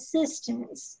legal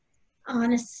assistance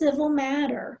on a civil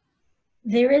matter,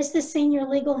 there is the Senior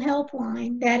Legal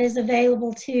Helpline that is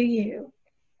available to you.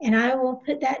 And I will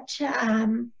put that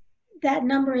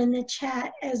number in the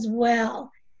chat as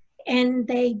well. And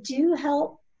they do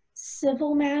help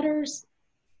civil matters.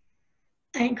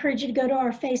 I encourage you to go to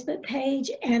our Facebook page,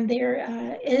 and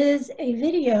there is a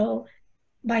video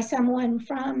by someone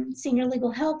from Senior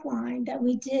Legal Helpline that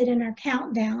we did in our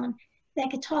countdown that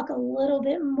could talk a little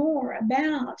bit more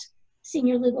about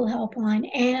Senior Legal Helpline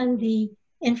and the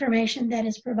information that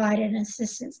is provided and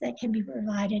assistance that can be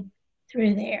provided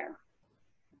through there.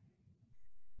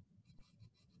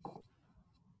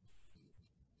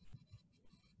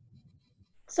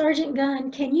 Sergeant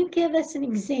Gunn, can you give us an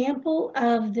example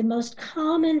of the most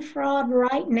common fraud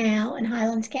right now in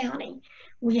Highlands County?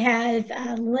 We have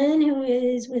Lynn, who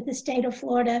is with the state of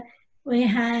Florida. We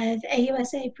have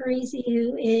AUSA Parisi,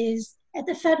 who is at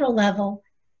the federal level,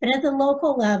 but at the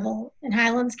local level in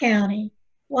Highlands County,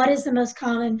 what is the most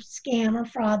common scam or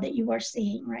fraud that you are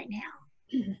seeing right now?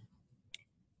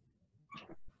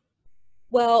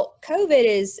 Well, COVID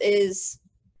is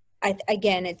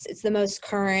again, it's the most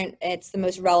current, it's the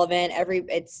most relevant,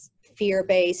 it's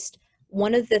fear-based.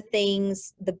 One of the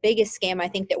things, the biggest scam I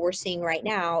think that we're seeing right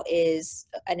now is,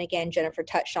 and again, Jennifer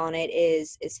touched on it,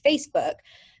 is Facebook.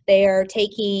 They are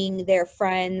taking their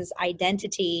friend's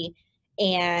identity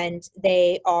and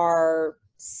they are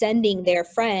sending their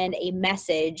friend a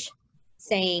message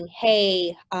saying,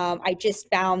 hey, I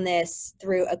just found this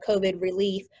through a COVID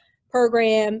relief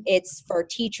program. It's for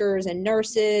teachers and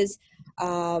nurses.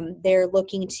 They're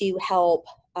looking to help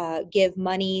give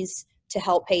monies to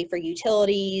help pay for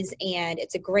utilities, and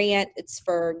it's a grant. It's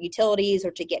for utilities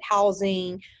or to get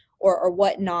housing or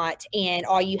whatnot, and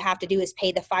all you have to do is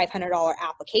pay the $500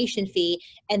 application fee,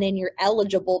 and then you're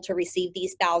eligible to receive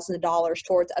these thousands of dollars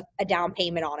towards a down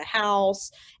payment on a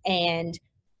house. And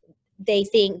they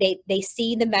think they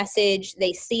see the message,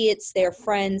 they see it's their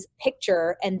friend's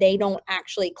picture, and they don't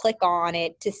actually click on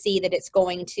it to see that it's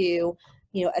going to,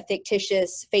 you know, a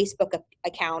fictitious Facebook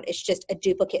account. It's just a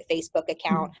duplicate Facebook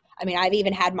account. I mean, I've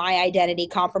even had my identity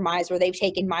compromised where they've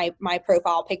taken my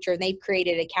profile picture and they've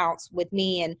created accounts with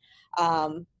me.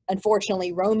 And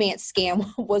unfortunately, romance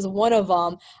scam was one of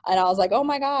them. And I was like, oh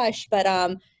my gosh. But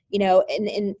you know,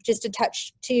 and just to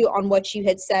touch too on what you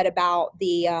had said about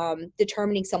the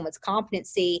determining someone's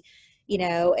competency, you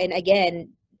know, and again,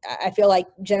 I feel like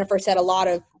Jennifer said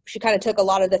she kind of took a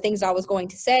lot of the things I was going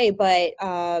to say, but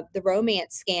the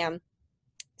romance scam,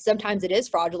 sometimes it is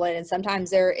fraudulent, and sometimes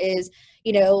there is,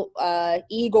 you know,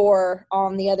 Igor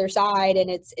on the other side, and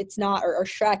it's not, or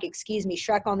Shrek, excuse me,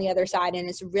 Shrek on the other side, and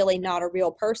it's really not a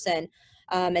real person.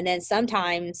 And then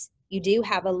sometimes you do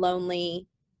have a lonely,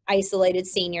 isolated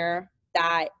senior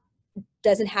that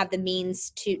doesn't have the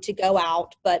means to go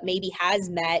out, but maybe has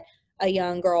met a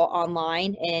young girl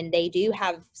online and they do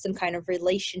have some kind of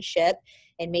relationship,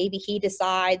 and maybe he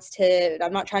decides to,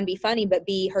 I'm not trying to be funny, but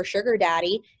be her sugar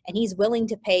daddy, and he's willing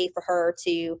to pay for her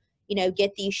to, you know,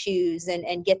 get these shoes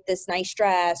and get this nice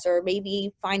dress, or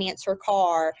maybe finance her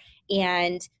car.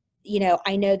 And you know,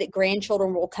 I know that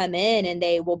grandchildren will come in and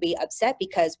they will be upset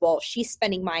because, well, she's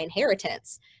spending my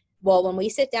inheritance. Well, when we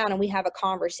sit down and we have a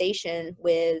conversation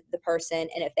with the person,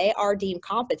 and if they are deemed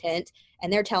competent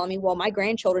and they're telling me, well, my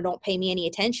grandchildren don't pay me any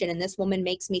attention, and this woman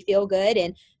makes me feel good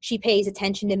and she pays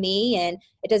attention to me, and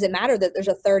it doesn't matter that there's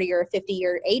a 30 or a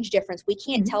 50-year age difference, we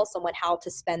can't tell someone how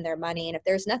to spend their money. And if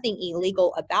there's nothing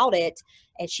illegal about it,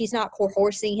 and she's not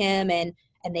coercing him, and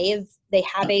they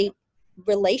have a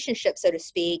relationship, so to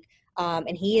speak,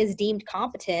 and he is deemed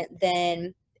competent,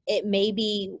 then it may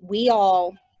be, we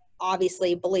all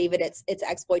obviously believe it's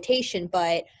exploitation,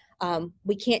 but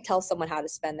we can't tell someone how to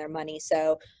spend their money.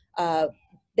 So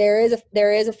there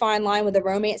is a fine line with the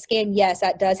romance scam. Yes,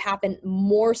 that does happen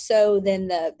more so than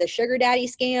the sugar daddy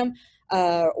scam,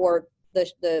 or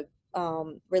the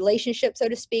relationship, so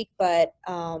to speak. But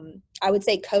I would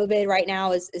say COVID right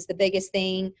now is the biggest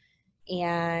thing,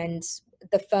 and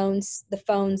the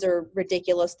phones are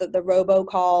ridiculous. The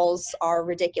robocalls are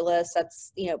ridiculous.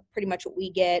 That's, you know, pretty much what we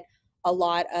get a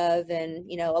lot of, and,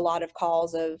 you know, a lot of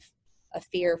calls of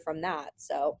fear from that.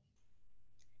 So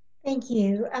Thank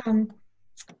you.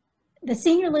 The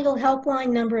Senior Legal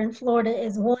Helpline number in Florida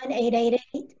is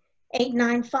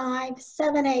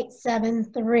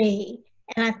 1-888-895-7873,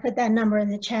 and I put that number in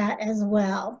the chat as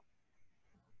well.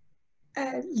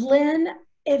 Lynn,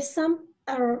 if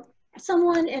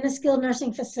someone in a skilled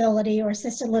nursing facility or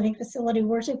assisted living facility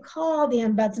were to call the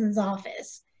ombudsman's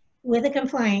office with a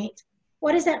complaint,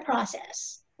 what is that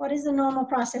process? What is the normal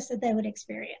process that they would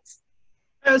experience?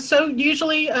 So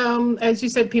usually, as you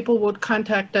said, people would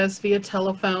contact us via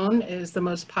telephone is the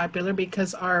most popular,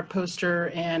 because our poster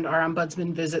and our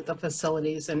ombudsman visit the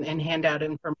facilities and hand out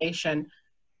information.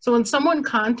 So when someone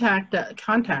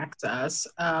contacts us,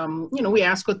 you know, we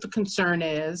ask what the concern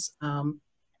is. You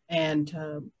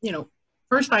know,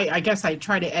 first, I guess I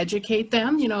try to educate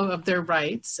them, you know, of their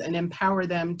rights and empower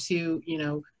them to, you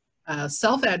know,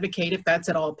 self-advocate if that's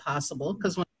at all possible,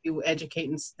 because when you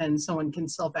educate and someone can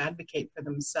self-advocate for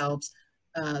themselves,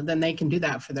 then they can do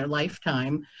that for their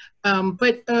lifetime.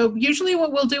 But usually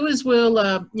what we'll do is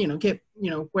we'll, you know, get, you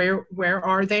know, where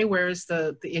are they? Where is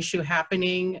the issue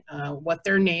happening? What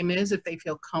their name is, if they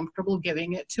feel comfortable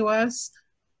giving it to us.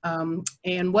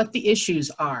 And what the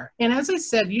issues are. And as I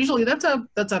said, usually that's a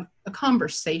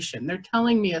conversation. They're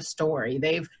telling me a story.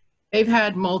 They've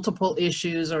had multiple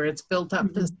issues, or it's built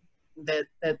up to that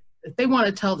they want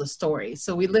to tell the story.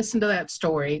 So we listen to that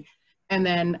story, and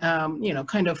then you know,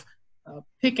 kind of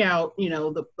pick out, you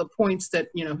know, the points that,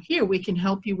 you know, here we can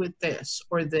help you with this,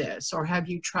 or have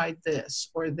you tried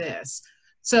this or this.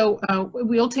 So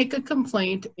we'll take a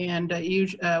complaint, and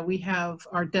we have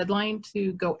our deadline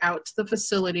to go out to the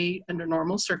facility under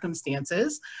normal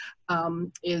circumstances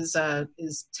is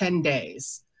 10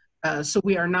 days. So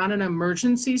we are not an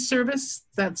emergency service.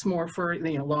 That's more for,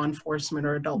 you know, law enforcement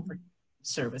or adult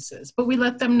services. But we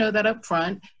let them know that up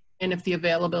front, and if the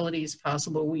availability is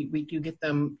possible, we do get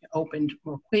them opened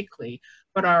more quickly.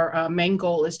 But our main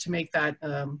goal is to make that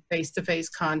face-to-face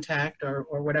contact,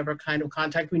 or whatever kind of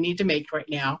contact we need to make right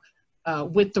now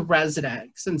with the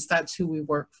resident, since that's who we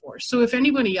work for. So if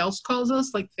anybody else calls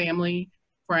us, like family,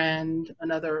 friend,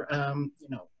 another you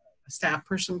know, a staff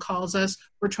person calls us,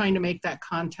 we're trying to make that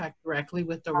contact directly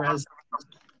with the resident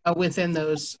within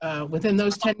those 10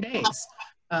 days.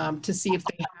 to see if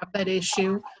they have that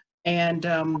issue and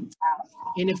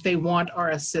if they want our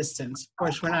assistance. Of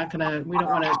course, we don't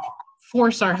want to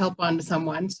force our help onto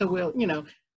someone. So we'll,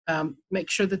 make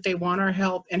sure that they want our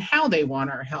help and how they want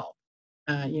our help.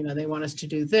 They want us to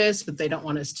do this, but they don't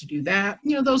want us to do that.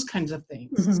 Those kinds of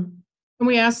things. Mm-hmm. And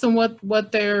we ask them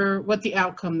what the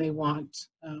outcome they want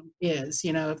is.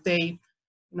 If they,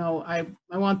 I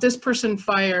want this person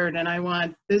fired and I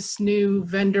want this new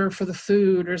vendor for the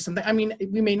food or something. I mean,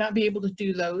 we may not be able to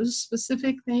do those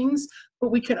specific things, but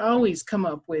we can always come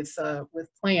up with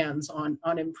plans on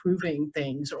improving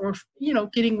things or,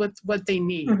 getting what they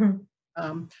need. Mm-hmm.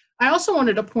 I also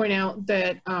wanted to point out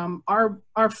that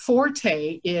our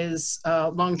forte is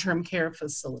long-term care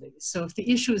facilities. So if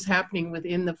the issue is happening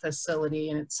within the facility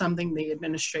and it's something the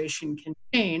administration can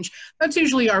change, that's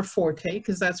usually our forte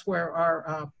because that's where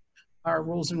our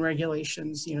rules and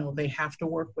regulations, they have to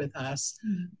work with us.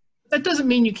 Mm-hmm. That doesn't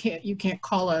mean you can't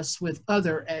call us with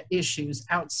other issues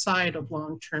outside of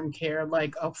long-term care,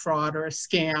 like a fraud or a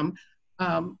scam.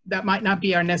 That might not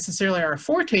be necessarily our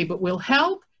forte, but will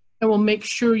help. And we'll make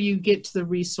sure you get to the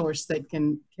resource that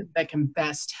can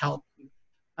best help you,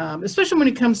 especially when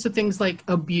it comes to things like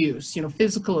abuse,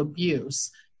 physical abuse.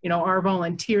 Our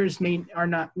volunteers are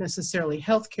not necessarily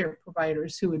healthcare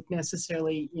providers who would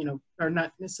necessarily, are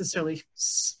not necessarily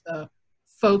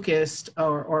focused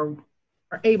or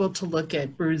are able to look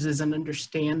at bruises and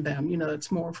understand them.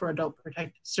 It's more for adult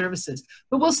protective services.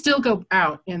 But we'll still go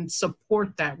out and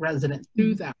support that resident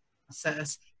through that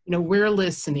process. We're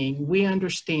listening, we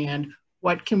understand,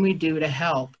 what can we do to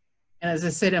help? And as I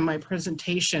said in my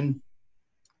presentation,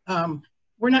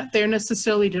 we're not there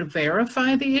necessarily to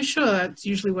verify the issue. That's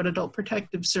usually what Adult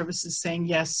Protective Services is saying,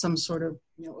 yes, some sort of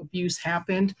abuse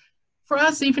happened. For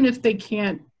us, even if they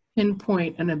can't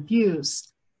pinpoint an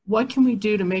abuse, what can we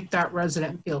do to make that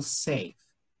resident feel safe?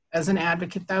 As an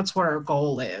advocate, that's what our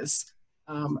goal is.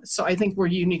 So I think we're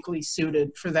uniquely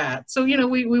suited for that. So,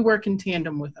 we work in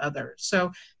tandem with others. So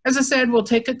as I said, we'll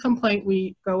take a complaint,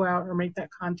 we go out or make that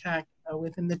contact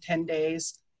within the 10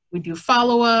 days. We do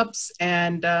follow-ups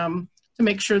and to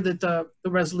make sure that the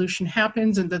resolution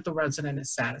happens and that the resident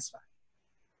is satisfied.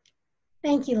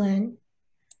 Thank you, Lynn.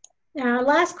 Now, our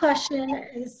last question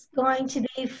is going to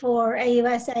be for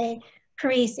AUSA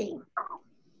Parisi.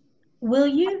 Will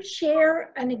you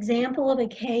share an example of a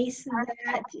case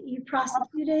that you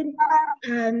prosecuted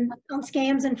on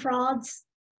scams and frauds?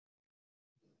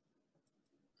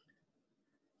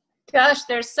 Gosh,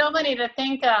 there's so many to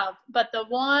think of, but the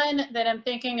one that I'm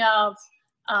thinking of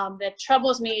that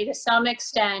troubles me to some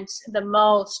extent the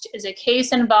most is a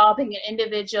case involving an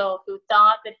individual who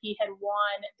thought that he had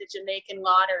won the Jamaican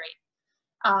lottery.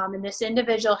 And this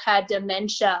individual had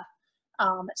dementia.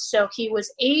 So he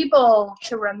was able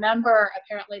to remember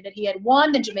apparently that he had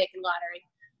won the Jamaican lottery,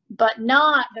 but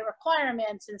not the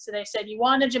requirements. And so they said, you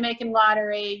won the Jamaican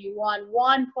lottery, you won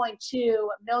 $1.2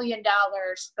 million,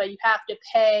 but you have to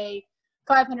pay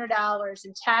 $500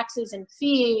 in taxes and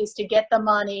fees to get the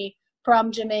money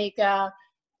from Jamaica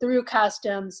through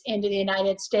customs into the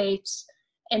United States.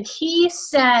 And he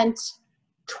sent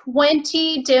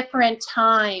 20 different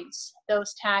times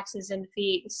those taxes and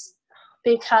fees,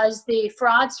 because the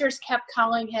fraudsters kept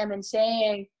calling him and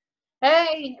saying,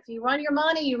 hey, if you run your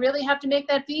money, you really have to make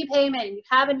that fee payment. And you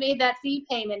haven't made that fee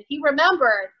payment. He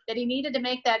remembered that he needed to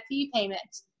make that fee payment.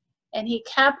 And he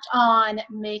kept on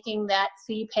making that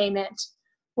fee payment.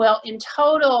 Well, in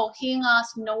total, he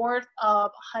lost north of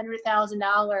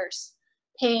 $100,000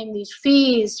 paying these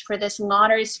fees for this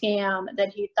lottery scam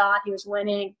that he thought he was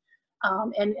winning.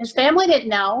 And his family didn't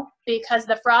know, because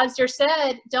the fraudster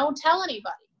said, don't tell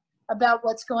anybody about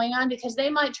what's going on because they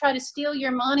might try to steal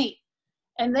your money.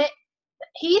 And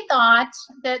he thought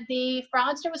that the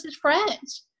fraudster was his friend.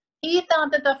 He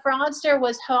thought that the fraudster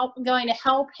was going to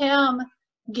help him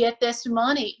get this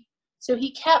money. So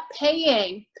he kept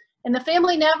paying, and the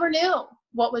family never knew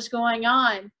what was going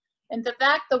on. And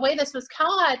the way this was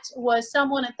caught was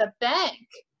someone at the bank,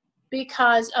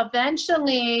 because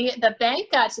eventually the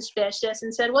bank got suspicious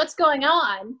and said, what's going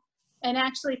on? And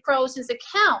actually froze his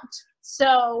account.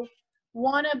 So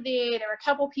there were a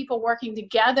couple people working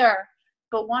together,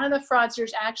 but one of the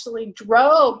fraudsters actually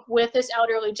drove with this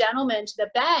elderly gentleman to the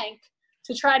bank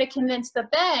to try to convince the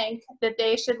bank that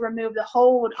they should remove the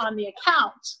hold on the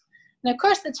account. And of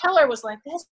course the teller was like,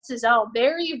 this is all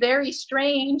very, very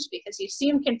strange, because he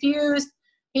seemed confused.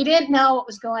 He didn't know what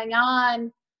was going on.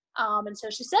 And so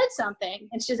she said something,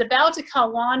 and she's about to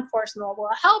call law enforcement. Well,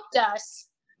 what helped us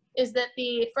is that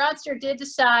the fraudster did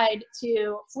decide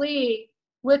to flee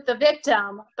with the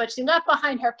victim, but she left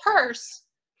behind her purse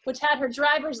which had her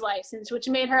driver's license, which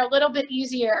made her a little bit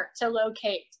easier to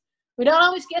locate. We don't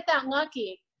always get that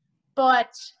lucky,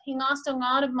 but he lost a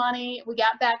lot of money. We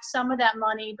got back some of that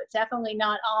money, but definitely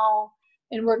not all.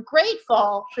 And we're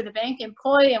grateful for the bank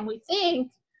employee, and we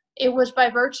think it was by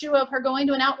virtue of her going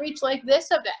to an outreach like this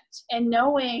event and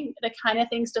knowing the kind of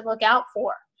things to look out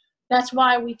for. That's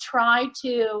why we try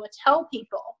to tell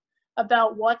people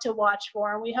about what to watch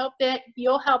for, and we hope that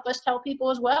you'll help us tell people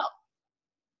as well.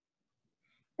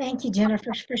 Thank you,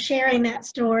 Jennifer, for sharing that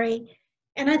story.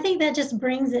 And I think that just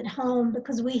brings it home,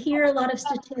 because we hear a lot of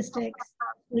statistics.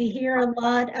 We hear a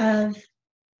lot of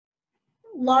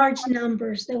large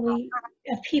numbers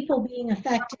of people being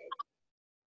affected.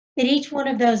 That each one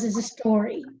of those is a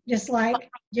story, just like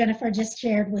Jennifer just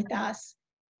shared with us.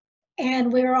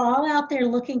 And we're all out there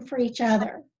looking for each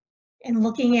other and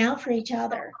looking out for each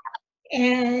other.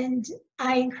 And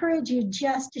I encourage you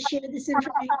just to share this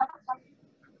information.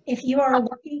 If you are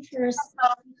looking for a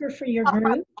speaker for your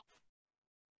group,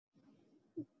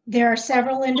 there are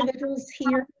several individuals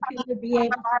here who would be able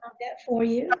to do that for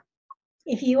you.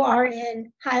 If you are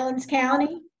in Highlands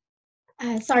County,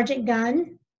 Sergeant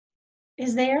Gunn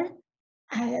is there.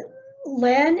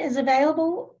 Lynn is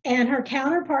available, and her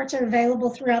counterparts are available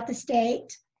throughout the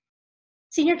state.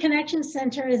 Senior Connections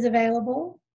Center is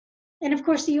available. And of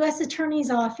course, the U.S. Attorney's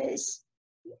Office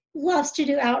loves to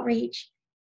do outreach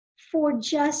for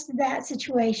just that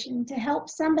situation, to help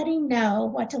somebody know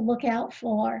what to look out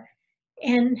for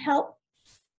and help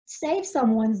save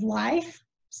someone's life,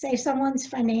 save someone's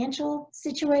financial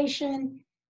situation,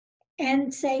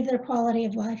 and save their quality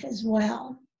of life as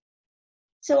well.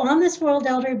 So on this World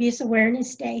Elder Abuse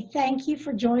Awareness Day, thank you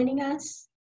for joining us.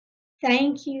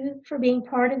 Thank you for being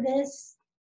part of this.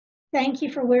 Thank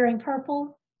you for wearing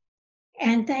purple.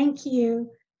 And thank you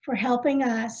for helping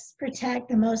us protect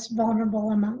the most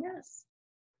vulnerable among us.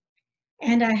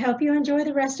 And I hope you enjoy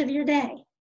the rest of your day.